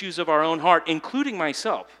the issues of our own heart, including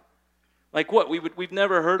myself. Like what? We've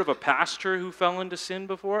never heard of a pastor who fell into sin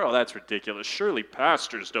before? Oh, that's ridiculous. Surely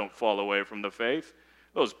pastors don't fall away from the faith.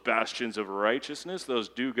 Those bastions of righteousness, those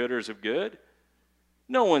do-gooders of good.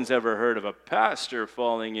 No one's ever heard of a pastor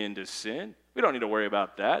falling into sin. We don't need to worry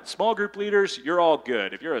about that. Small group leaders, you're all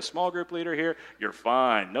good. If you're a small group leader here, you're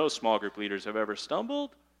fine. No small group leaders have ever stumbled.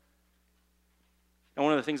 And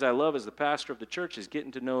one of the things I love as the pastor of the church is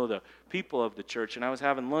getting to know the people of the church. And I was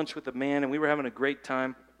having lunch with a man, and we were having a great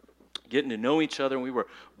time getting to know each other, and we were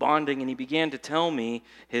bonding, and he began to tell me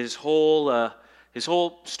his whole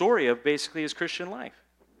story of basically his Christian life,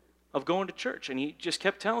 of going to church. And he just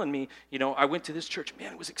kept telling me, I went to this church.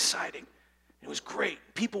 Man, it was exciting. It was great.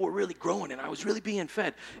 People were really growing, and I was really being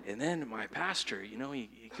fed. And then my pastor,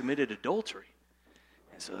 he committed adultery.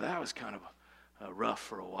 And so that was kind of rough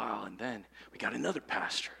for a while. And then we got another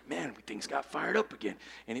pastor. Man, things got fired up again,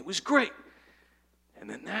 and it was great. And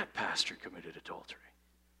then that pastor committed adultery.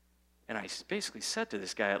 And I basically said to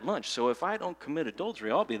this guy at lunch, so if I don't commit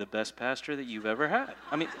adultery, I'll be the best pastor that you've ever had.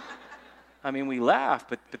 I mean, we laugh,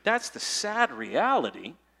 but that's the sad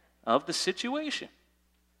reality of the situation.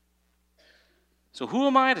 So who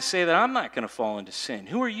am I to say that I'm not going to fall into sin?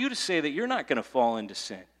 Who are you to say that you're not going to fall into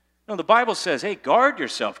sin? No, the Bible says, hey, guard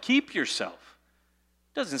yourself, keep yourself.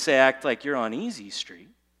 It doesn't say act like you're on easy street.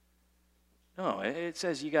 No, it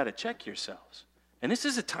says you got to check yourselves. And this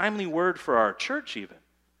is a timely word for our church even,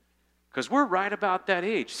 because we're right about that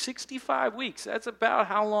age, 65 weeks. That's about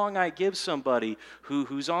how long I give somebody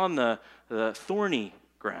who's on the thorny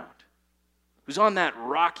ground, who's on that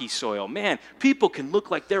rocky soil. Man, people can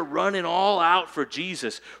look like they're running all out for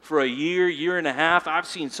Jesus for a year and a half. I've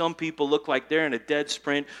seen some people look like they're in a dead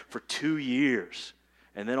sprint for 2 years.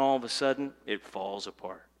 And then all of a sudden, it falls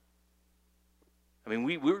apart. I mean,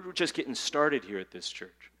 we're just getting started here at this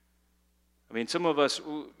church. I mean, some of us,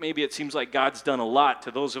 maybe it seems like God's done a lot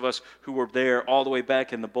to those of us who were there all the way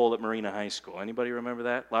back in the bowl at Marina High School. Anybody remember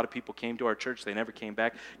that? A lot of people came to our church. They never came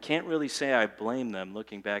back. Can't really say I blame them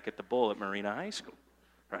looking back at the bowl at Marina High School,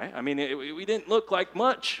 right? I mean, we didn't look like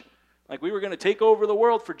much, like we were going to take over the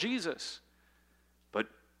world for Jesus. But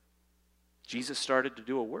Jesus started to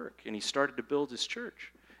do a work, and he started to build his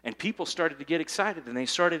church. And people started to get excited, and they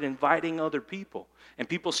started inviting other people. And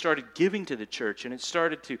people started giving to the church, and it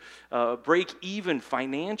started to break even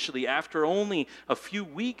financially after only a few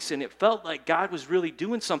weeks, and it felt like God was really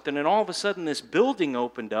doing something. And all of a sudden, this building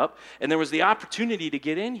opened up, and there was the opportunity to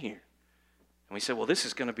get in here. And we said, well, this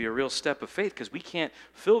is going to be a real step of faith, because we can't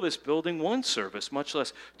fill this building one service, much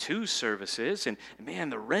less 2 services. And man,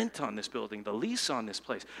 the rent on this building, the lease on this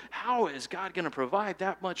place, how is God going to provide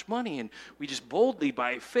that much money? And we just boldly,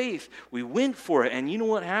 by faith, we went for it. And you know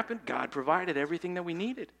what happened? God provided everything that we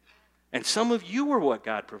needed. And some of you were what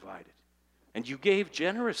God provided. And you gave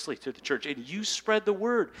generously to the church, and you spread the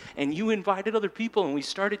word, and you invited other people, and we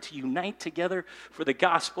started to unite together for the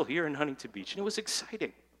gospel here in Huntington Beach. And it was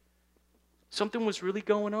exciting. Something was really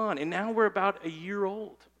going on. And now we're about a year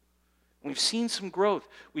old. We've seen some growth.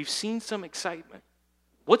 We've seen some excitement.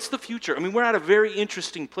 What's the future? I mean, we're at a very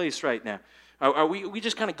interesting place right now. Are we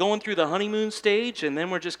just kind of going through the honeymoon stage, and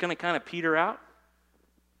then we're just going to kind of peter out?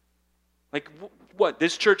 Like, what?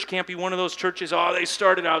 This church can't be one of those churches, oh, they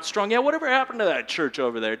started out strong. Yeah, whatever happened to that church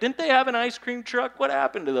over there? Didn't they have an ice cream truck? What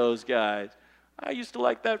happened to those guys? I used to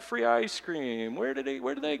like that free ice cream. Where did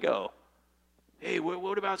they go? Hey,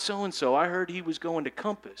 what about so-and-so? I heard he was going to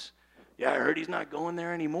Compass. Yeah, I heard he's not going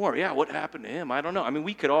there anymore. Yeah, what happened to him? I don't know. I mean,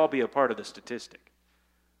 we could all be a part of the statistic.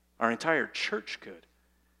 Our entire church could.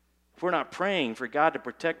 If we're not praying for God to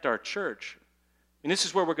protect our church, and this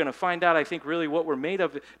is where we're going to find out, I think, really what we're made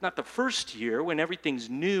of. Not the first year when everything's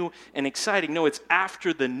new and exciting. No, it's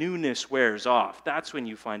after the newness wears off. That's when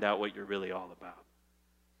you find out what you're really all about.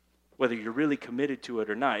 Whether you're really committed to it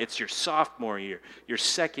or not. It's your sophomore year, your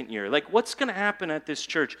second year. Like, what's going to happen at this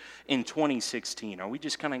church in 2016? Are we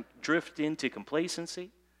just kind of drift into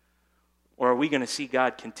complacency? Or are we going to see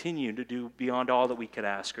God continue to do beyond all that we could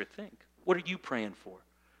ask or think? What are you praying for?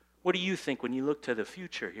 What do you think when you look to the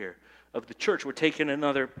future here of the church? We're taking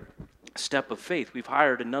another step of faith. We've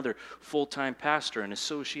hired another full-time pastor, an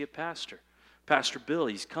associate pastor. Pastor Bill,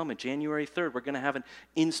 he's coming January 3rd. We're going to have an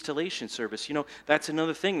installation service. You know, that's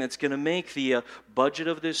another thing that's going to make the budget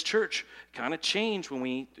of this church kind of change when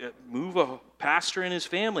we move a pastor and his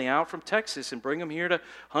family out from Texas and bring them here to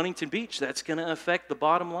Huntington Beach. That's going to affect the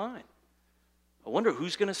bottom line. I wonder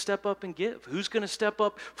who's going to step up and give. Who's going to step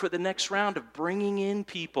up for the next round of bringing in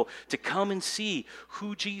people to come and see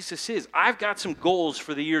who Jesus is. I've got some goals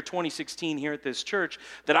for the year 2016 here at this church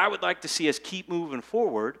that I would like to see us keep moving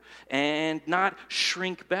forward and not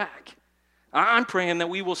shrink back. I'm praying that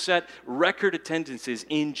we will set record attendances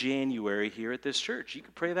in January here at this church. You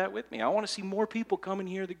can pray that with me. I want to see more people come and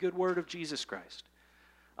hear the good word of Jesus Christ.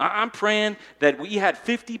 I'm praying that we had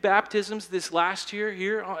 50 baptisms this last year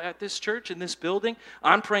here at this church, in this building.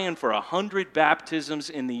 I'm praying for 100 baptisms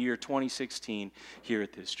in the year 2016 here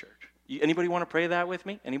at this church. Anybody want to pray that with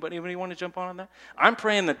me? Anybody want to jump on that? I'm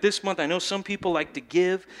praying that this month, I know some people like to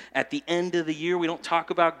give at the end of the year. We don't talk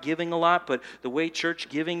about giving a lot, but the way church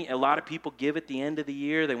giving, a lot of people give at the end of the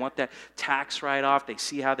year. They want that tax write-off. They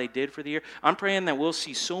see how they did for the year. I'm praying that we'll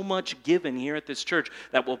see so much given here at this church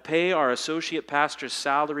that we'll pay our associate pastor's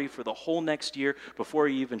salary for the whole next year before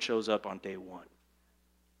he even shows up on day one.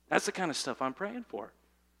 That's the kind of stuff I'm praying for.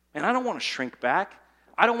 And I don't want to shrink back.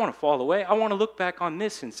 I don't want to fall away. I want to look back on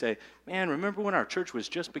this and say, man, remember when our church was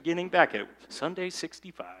just beginning back at Sunday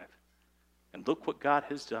 65? And look what God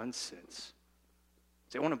has done since.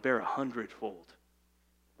 So I want to bear 100-fold.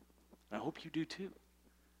 And I hope you do too.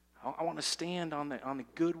 I want to stand on the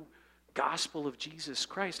good gospel of Jesus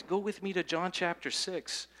Christ. Go with me to John chapter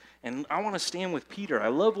 6. And I want to stand with Peter. I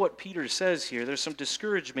love what Peter says here. There's some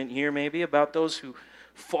discouragement here maybe about those who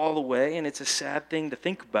fall away, and it's a sad thing to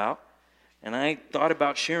think about. And I thought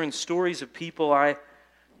about sharing stories of people I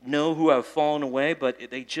know who have fallen away, but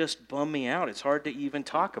they just bum me out. It's hard to even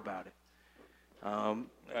talk about it.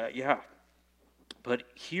 But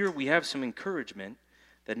here we have some encouragement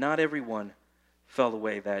that not everyone fell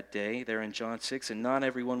away that day. There in John 6, and not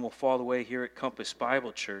everyone will fall away here at Compass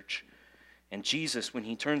Bible Church. And Jesus, when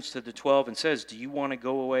he turns to the 12 and says, do you want to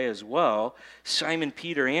go away as well? Simon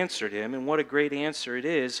Peter answered him, and what a great answer it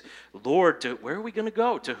is. Lord, where are we going to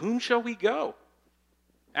go? To whom shall we go?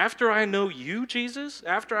 After I know you, Jesus,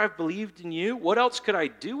 after I've believed in you, what else could I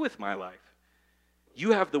do with my life?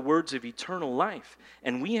 You have the words of eternal life,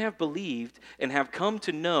 and we have believed and have come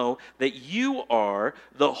to know that you are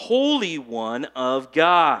the Holy One of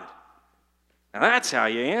God. Now that's how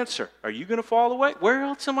you answer. Are you going to fall away? Where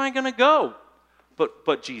else am I going to go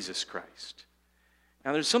but Jesus Christ?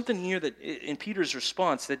 Now there's something here that in Peter's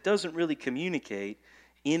response that doesn't really communicate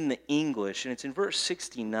in the English, and it's in verse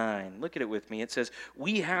 69. Look at it with me. It says,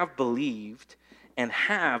 we have believed and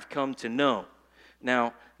have come to know.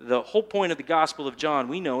 Now, the whole point of the Gospel of John,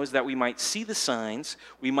 we know, is that we might see the signs,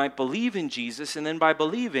 we might believe in Jesus, and then by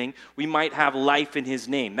believing, we might have life in his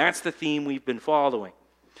name. That's the theme we've been following.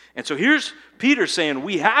 And so here's Peter saying,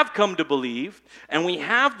 we have come to believe, and we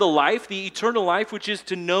have the life, the eternal life, which is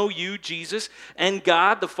to know you, Jesus, and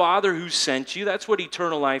God, the Father who sent you. That's what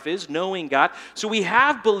eternal life is, knowing God. So we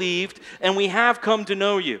have believed, and we have come to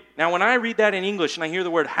know you. Now, when I read that in English, and I hear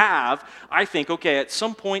the word have, I think, okay, at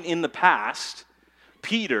some point in the past,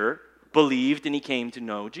 Peter believed, and he came to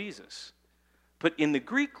know Jesus. But in the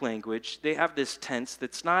Greek language, they have this tense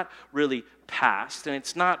that's not really past, and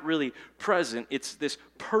it's not really present. It's this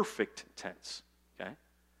perfect tense, okay?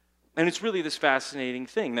 And it's really this fascinating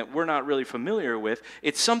thing that we're not really familiar with.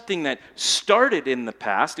 It's something that started in the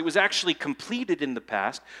past. It was actually completed in the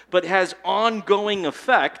past, but has ongoing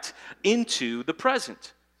effect into the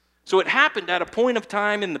present. So it happened at a point of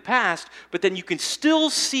time in the past, but then you can still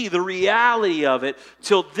see the reality of it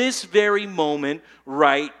till this very moment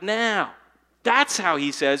right now. That's how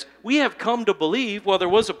he says, we have come to believe. Well, there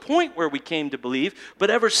was a point where we came to believe,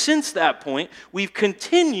 but ever since that point, we've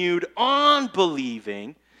continued on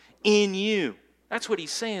believing in you. That's what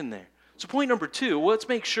he's saying there. So point number 2, let's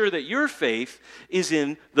make sure that your faith is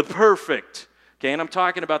in the perfect. Okay, and I'm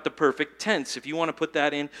talking about the perfect tense. If you want to put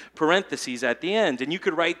that in parentheses at the end, and you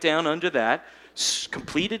could write down under that,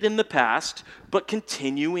 completed in the past, but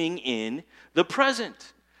continuing in the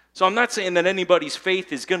present. So I'm not saying that anybody's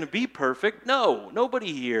faith is going to be perfect. No,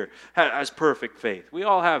 nobody here has perfect faith. We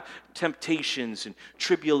all have temptations and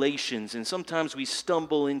tribulations, and sometimes we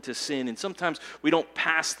stumble into sin, and sometimes we don't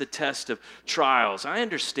pass the test of trials. I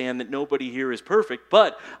understand that nobody here is perfect,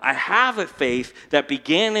 but I have a faith that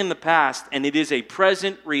began in the past, and it is a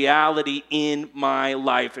present reality in my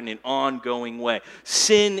life in an ongoing way.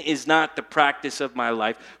 Sin is not the practice of my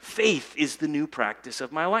life. Faith is the new practice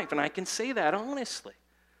of my life, and I can say that honestly.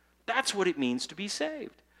 That's what it means to be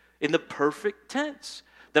saved, in the perfect tense.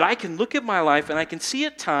 That I can look at my life and I can see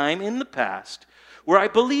a time in the past where I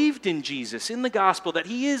believed in Jesus, in the gospel, that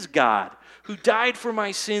he is God, who died for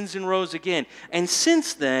my sins and rose again. And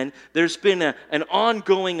since then, there's been an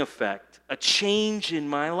ongoing effect, a change in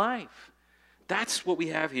my life. That's what we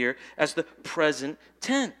have here as the present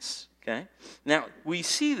tense. Okay? Now, we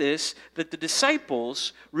see this, that the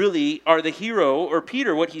disciples really are the hero, or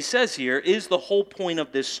Peter, what he says here, is the whole point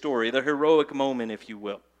of this story, the heroic moment, if you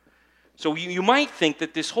will. So you might think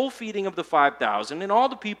that this whole feeding of the 5,000 and all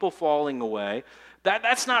the people falling away,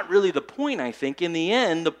 that's not really the point, I think. In the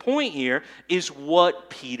end, the point here is what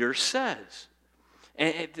Peter says.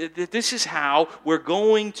 And this is how we're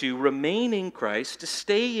going to remain in Christ, to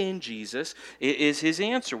stay in Jesus, is his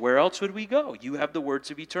answer. Where else would we go? You have the words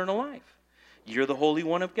of eternal life. You're the Holy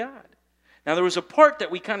One of God. Now, there was a part that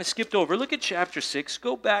we kind of skipped over. Look at chapter 6.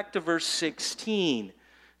 Go back to verse 16.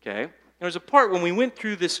 Okay? There was a part when we went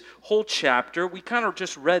through this whole chapter, we kind of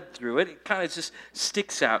just read through it. It kind of just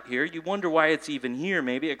sticks out here. You wonder why it's even here,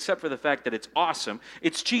 maybe, except for the fact that it's awesome.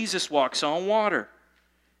 It's Jesus walks on water.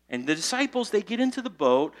 And the disciples, they get into the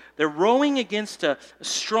boat. They're rowing against a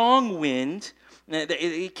strong wind.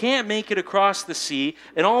 They can't make it across the sea.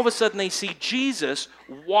 And all of a sudden, they see Jesus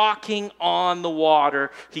walking on the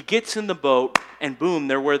water. He gets in the boat, and boom,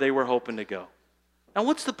 they're where they were hoping to go. Now,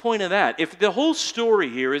 what's the point of that? If the whole story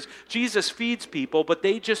here is Jesus feeds people, but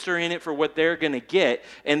they just are in it for what they're going to get,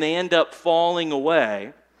 and they end up falling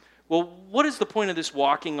away, well, what is the point of this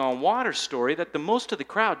walking on water story that the most of the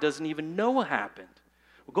crowd doesn't even know happened?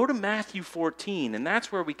 Go to Matthew 14, and that's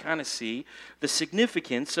where we kind of see the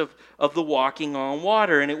significance of the walking on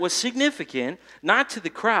water. And it was significant, not to the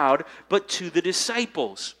crowd, but to the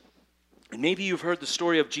disciples. And maybe you've heard the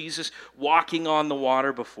story of Jesus walking on the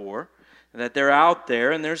water before, that they're out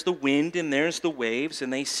there, and there's the wind, and there's the waves,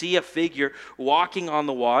 and they see a figure walking on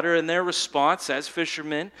the water, and their response as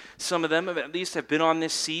fishermen, some of them at least have been on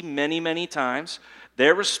this sea many, many times.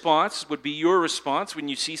 Their response would be your response when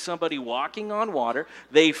you see somebody walking on water.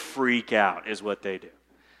 They freak out is what they do.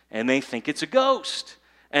 And they think it's a ghost.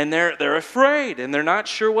 And they're afraid, and they're not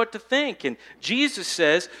sure what to think. And Jesus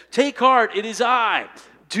says, "Take heart, it is I.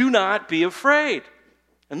 Do not be afraid."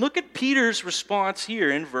 And look at Peter's response here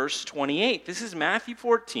in verse 28. This is Matthew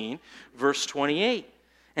 14, verse 28.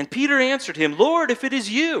 And Peter answered him, "Lord, if it is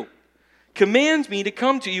you, command me to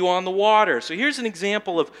come to you on the water." So here's an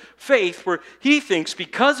example of faith where he thinks,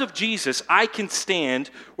 because of Jesus, I can stand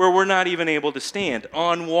where we're not even able to stand,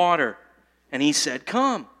 on water. And he said,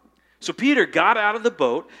 "Come." So Peter got out of the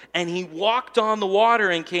boat, and he walked on the water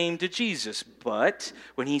and came to Jesus. But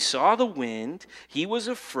when he saw the wind, he was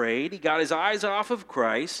afraid. He got his eyes off of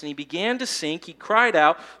Christ, and he began to sink. He cried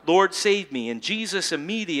out, "Lord, save me." And Jesus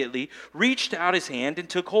immediately reached out his hand and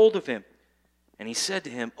took hold of him. And he said to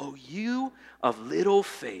him, "O you of little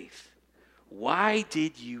faith, why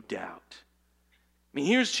did you doubt?" I mean,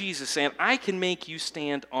 here's Jesus saying, I can make you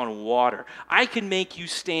stand on water. I can make you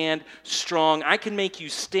stand strong. I can make you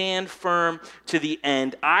stand firm to the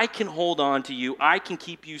end. I can hold on to you. I can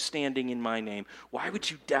keep you standing in my name. Why would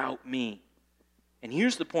you doubt me? And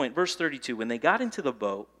here's the point, verse 32. When they got into the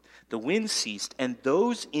boat, the wind ceased, and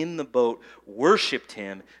those in the boat worshiped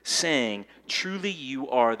him, saying, "Truly you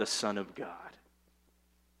are the Son of God."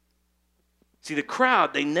 See, the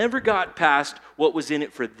crowd, they never got past what was in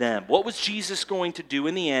it for them. What was Jesus going to do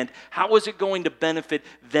in the end? How was it going to benefit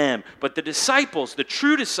them? But the disciples, the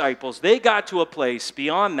true disciples, they got to a place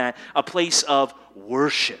beyond that, a place of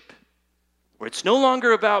worship, where it's no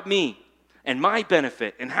longer about me and my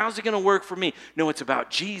benefit and how's it going to work for me. No, it's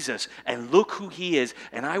about Jesus, and look who he is,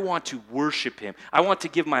 and I want to worship him. I want to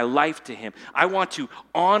give my life to him. I want to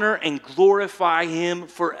honor and glorify him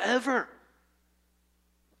forever.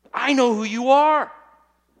 I know who you are.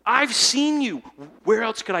 I've seen you. Where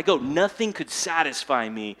else could I go? Nothing could satisfy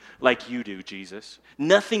me like you do, Jesus.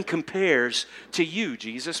 Nothing compares to you,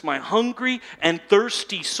 Jesus. My hungry and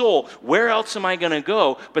thirsty soul. Where else am I going to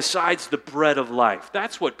go besides the bread of life?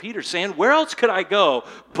 That's what Peter's saying. Where else could I go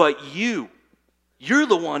but you? You're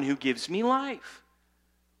the one who gives me life.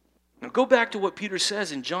 Now go back to what Peter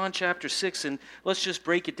says in John chapter 6, and let's just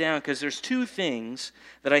break it down, because there's two things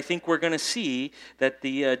that I think we're going to see that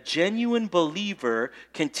the genuine believer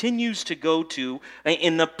continues to go to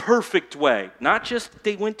in the perfect way. Not just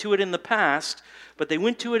they went to it in the past, but they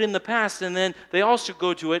went to it in the past, and then they also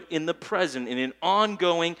go to it in the present, in an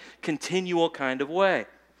ongoing, continual kind of way.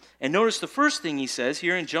 And notice the first thing he says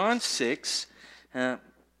here in John 6,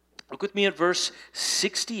 look with me at verse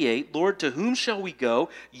 68. Lord, to whom shall we go?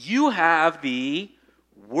 You have the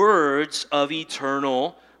words of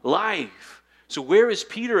eternal life. So where is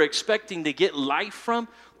Peter expecting to get life from?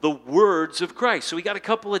 The words of Christ. So we got a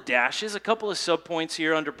couple of dashes, a couple of subpoints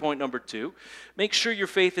here under point number 2. Make sure your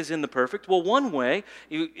faith is in the perfect. Well, one way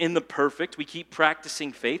in the perfect, we keep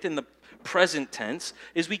practicing faith in the present tense,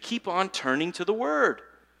 is we keep on turning to the Word.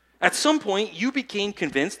 At some point, you became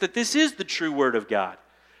convinced that this is the true Word of God,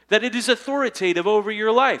 that it is authoritative over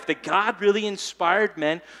your life, that God really inspired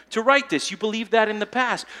men to write this. You believed that in the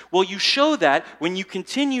past. Well, you show that when you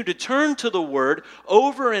continue to turn to the Word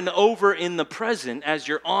over and over in the present as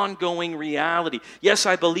your ongoing reality. Yes,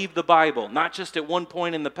 I believe the Bible, not just at one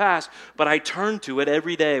point in the past, but I turn to it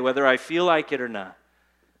every day, whether I feel like it or not.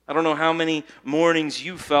 I don't know how many mornings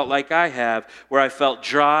you felt like I have, where I felt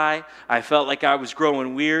dry, I felt like I was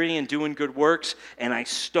growing weary and doing good works, and I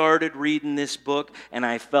started reading this book, and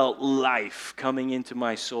I felt life coming into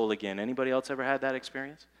my soul again. Anybody else ever had that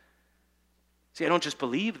experience? See, I don't just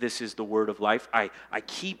believe this is the word of life. I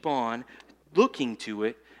keep on looking to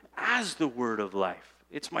it as the word of life.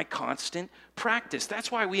 It's my constant practice.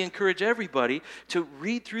 That's why we encourage everybody to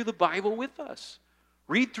read through the Bible with us.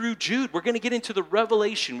 Read through Jude. We're going to get into the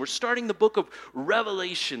Revelation. We're starting the book of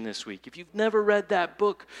Revelation this week. If you've never read that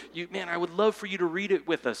book, I would love for you to read it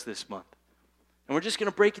with us this month. And we're just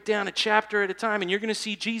going to break it down a chapter at a time, and you're going to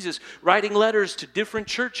see Jesus writing letters to different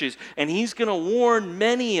churches, and he's going to warn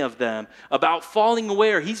many of them about falling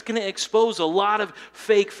away, or he's going to expose a lot of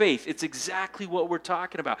fake faith. It's exactly what we're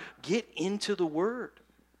talking about. Get into the Word.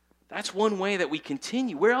 That's one way that we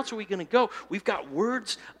continue. Where else are we going to go? We've got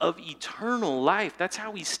words of eternal life. That's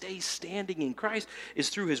how we stay standing in Christ, is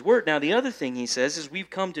through his word. Now, the other thing he says is we've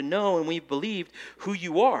come to know and we've believed who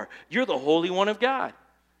you are. You're the Holy One of God.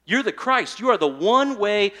 You're the Christ. You are the one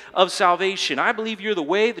way of salvation. I believe you're the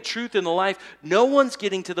way, the truth, and the life. No one's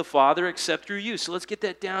getting to the Father except through you. So let's get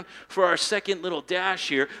that down for our second little dash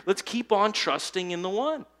here. Let's keep on trusting in the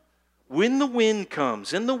one. When the wind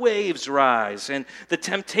comes and the waves rise and the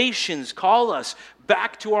temptations call us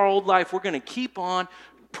back to our old life, we're going to keep on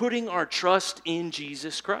putting our trust in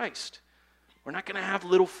Jesus Christ. We're not going to have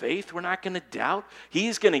little faith. We're not going to doubt. He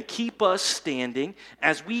is going to keep us standing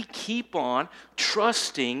as we keep on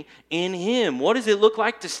trusting in him. What does it look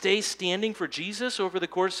like to stay standing for Jesus over the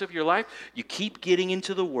course of your life? You keep getting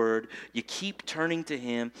into the Word. You keep turning to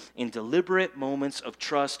him in deliberate moments of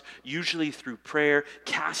trust, usually through prayer,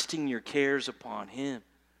 casting your cares upon him,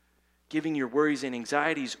 giving your worries and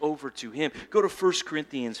anxieties over to him. Go to 1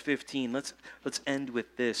 Corinthians 15. Let's end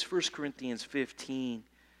with this. 1 Corinthians 15.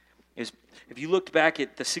 If you looked back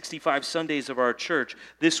at the 65 Sundays of our church,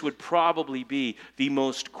 this would probably be the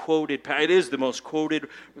most quoted, it is the most quoted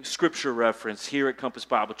scripture reference here at Compass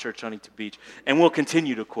Bible Church, Huntington Beach, and we'll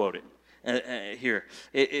continue to quote it here.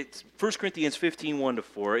 It's 1 Corinthians 15,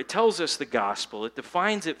 1-4. It tells us the gospel. It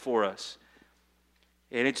defines it for us.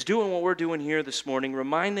 And it's doing what we're doing here this morning,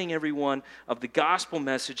 reminding everyone of the gospel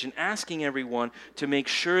message and asking everyone to make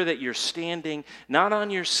sure that you're standing not on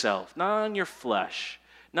yourself, not on your flesh,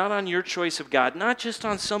 not on your choice of God, not just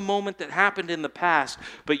on some moment that happened in the past,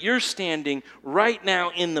 but you're standing right now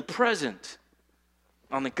in the present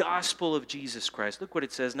on the gospel of Jesus Christ. Look what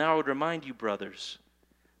it says. Now I would remind you, brothers,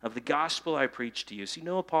 of the gospel I preached to you. See,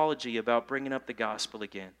 no apology about bringing up the gospel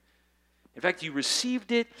again. In fact, you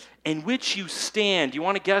received it in which you stand. You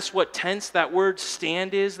want to guess what tense that word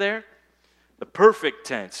stand is there? The perfect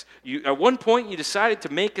tense. At one point, you decided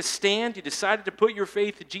to make a stand. You decided to put your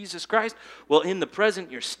faith in Jesus Christ. Well, in the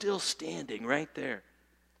present, you're still standing right there.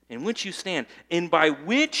 In which you stand, and by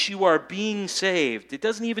which you are being saved. It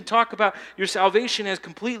doesn't even talk about your salvation as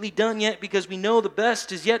completely done yet, because we know the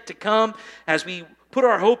best is yet to come as we put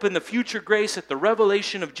our hope in the future grace at the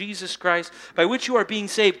revelation of Jesus Christ, by which you are being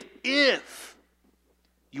saved if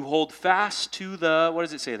you hold fast to the, what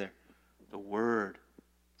does it say there? The Word.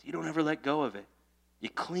 You don't ever let go of it. You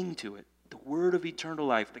cling to it. The Word of eternal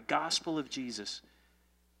life, the gospel of Jesus.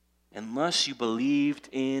 Unless you believed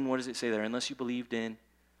in, what does it say there? Unless you believed in.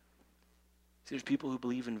 See, there's people who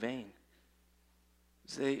believe in vain.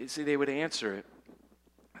 They would answer it.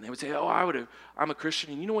 And they would say, I'm a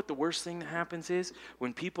Christian. And you know what the worst thing that happens is?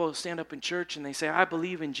 When people stand up in church and they say, I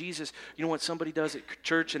believe in Jesus. You know what somebody does at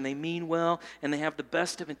church, and they mean well and they have the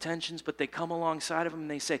best of intentions, but they come alongside of them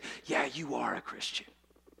and they say, yeah, you are a Christian.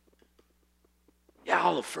 Yeah,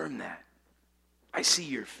 I'll affirm that. I see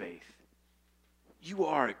your faith. You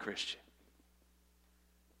are a Christian.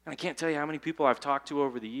 And I can't tell you how many people I've talked to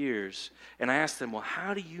over the years, and I ask them, well,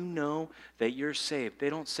 how do you know that you're saved? They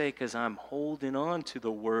don't say, because I'm holding on to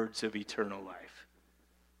the words of eternal life.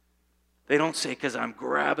 They don't say, because I'm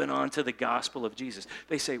grabbing onto the gospel of Jesus.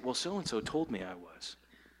 They say, well, so-and-so told me I was.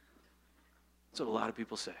 That's what a lot of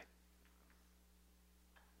people say.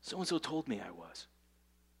 So-and-so told me I was.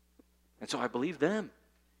 And so I believe them.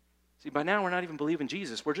 See, by now we're not even believing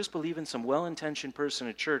Jesus. We're just believing some well-intentioned person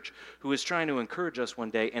at church who was trying to encourage us one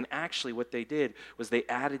day, and actually what they did was they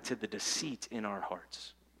added to the deceit in our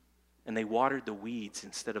hearts. And they watered the weeds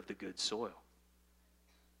instead of the good soil.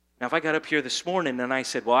 Now, if I got up here this morning and I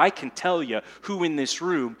said, well, I can tell you who in this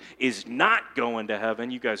room is not going to heaven,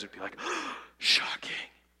 you guys would be like, oh, shocking.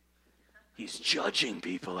 He's judging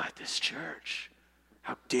people at this church.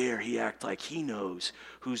 How dare he act like he knows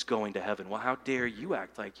who's going to heaven? Well, how dare you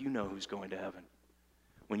act like you know who's going to heaven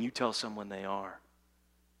when you tell someone they are?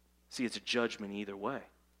 See, it's a judgment either way.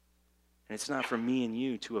 And it's not for me and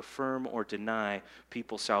you to affirm or deny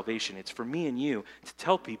people's salvation. It's for me and you to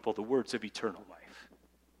tell people the words of eternal life.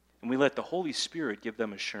 And we let the Holy Spirit give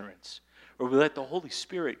them assurance, or we let the Holy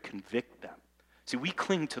Spirit convict them. See, we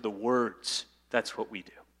cling to the words. That's what we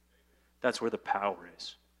do. That's where the power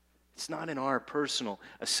is. It's not in our personal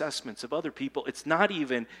assessments of other people. It's not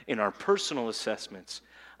even in our personal assessments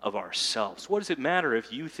of ourselves. What does it matter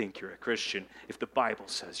if you think you're a Christian if the Bible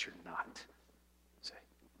says you're not? See,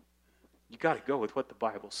 you got to go with what the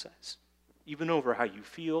Bible says. Even over how you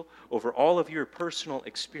feel, over all of your personal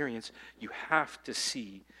experience, you have to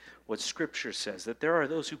see what Scripture says, that there are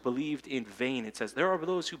those who believed in vain. It says there are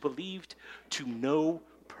those who believed to no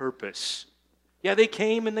purpose. Yeah, they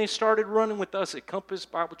came and they started running with us at Compass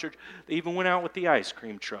Bible Church. They even went out with the ice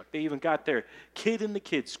cream truck. They even got their kid in the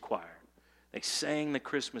kids' choir. They sang the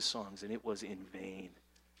Christmas songs, and it was in vain.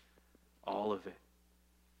 All of it.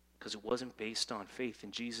 Because it wasn't based on faith in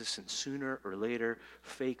Jesus, and sooner or later,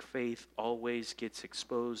 fake faith always gets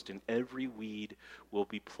exposed, and every weed will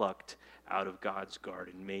be plucked out of God's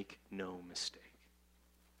garden. Make no mistake.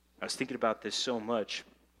 I was thinking about this so much.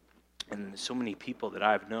 And so many people that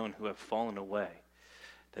I've known who have fallen away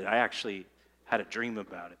that I actually had a dream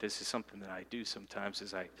about it. This is something that I do sometimes,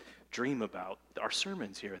 is I dream about our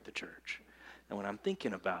sermons here at the church. And when I'm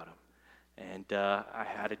thinking about them, and I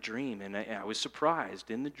had a dream, and I was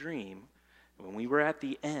surprised in the dream when we were at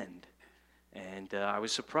the end. And I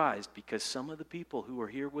was surprised because some of the people who were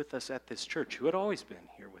here with us at this church, who had always been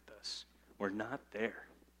here with us, were not there.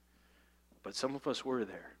 But some of us were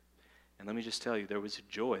there. And let me just tell you, there was a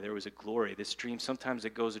joy, there was a glory. This dream, sometimes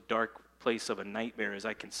it goes a dark place of a nightmare as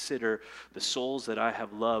I consider the souls that I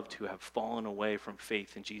have loved who have fallen away from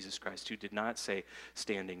faith in Jesus Christ, who did not say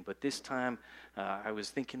standing. But this time, I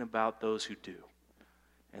was thinking about those who do.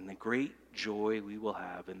 And the great joy we will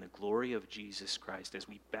have in the glory of Jesus Christ as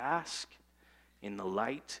we bask in the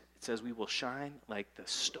light. It says we will shine like the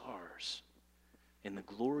stars. In the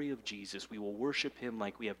glory of Jesus, we will worship him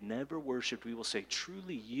like we have never worshiped. We will say,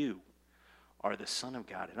 truly you are the Son of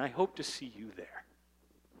God. And I hope to see you there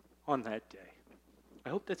on that day. I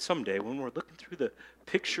hope that someday when we're looking through the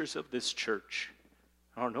pictures of this church,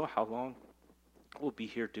 I don't know how long we'll be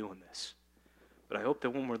here doing this, but I hope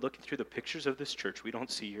that when we're looking through the pictures of this church, we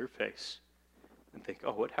don't see your face and think,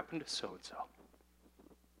 oh, what happened to so-and-so?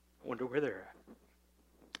 I wonder where they're at.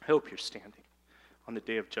 I hope you're standing on the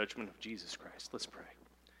day of judgment of Jesus Christ. Let's pray.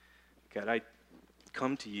 God, I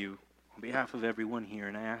come to you on behalf of everyone here,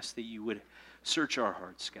 and I ask that you would search our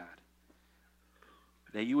hearts, God.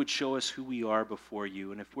 That you would show us who we are before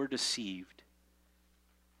you, and if we're deceived,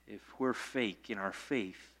 if we're fake in our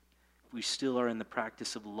faith, we still are in the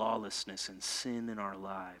practice of lawlessness and sin in our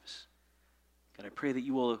lives. God, I pray that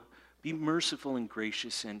you will be merciful and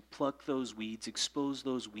gracious and pluck those weeds, expose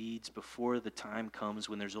those weeds before the time comes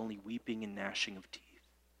when there's only weeping and gnashing of teeth.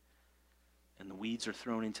 And the weeds are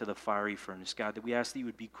thrown into the fiery furnace. God, that we ask that you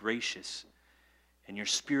would be gracious and your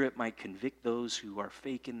Spirit might convict those who are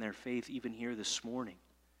fake in their faith even here this morning.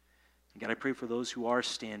 And God, I pray for those who are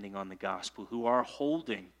standing on the gospel, who are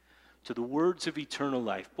holding to the words of eternal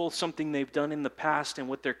life, both something they've done in the past and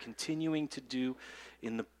what they're continuing to do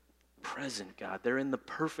in the present, God. They're in the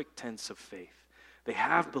perfect tense of faith. They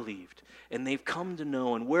have believed, and they've come to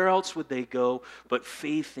know, and where else would they go but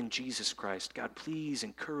faith in Jesus Christ? God, please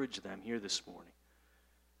encourage them here this morning.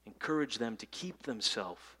 Encourage them to keep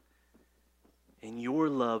themselves in your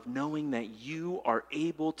love, knowing that you are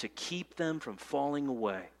able to keep them from falling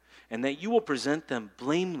away, and that you will present them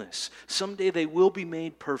blameless. Someday they will be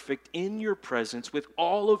made perfect in your presence with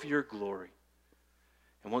all of your glory.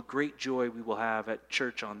 And what great joy we will have at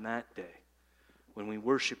church on that day when we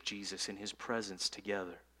worship Jesus in his presence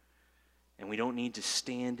together. And we don't need to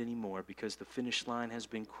stand anymore because the finish line has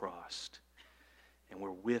been crossed. And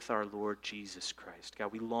we're with our Lord Jesus Christ.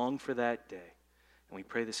 God, we long for that day. And we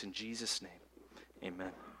pray this in Jesus' name.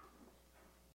 Amen.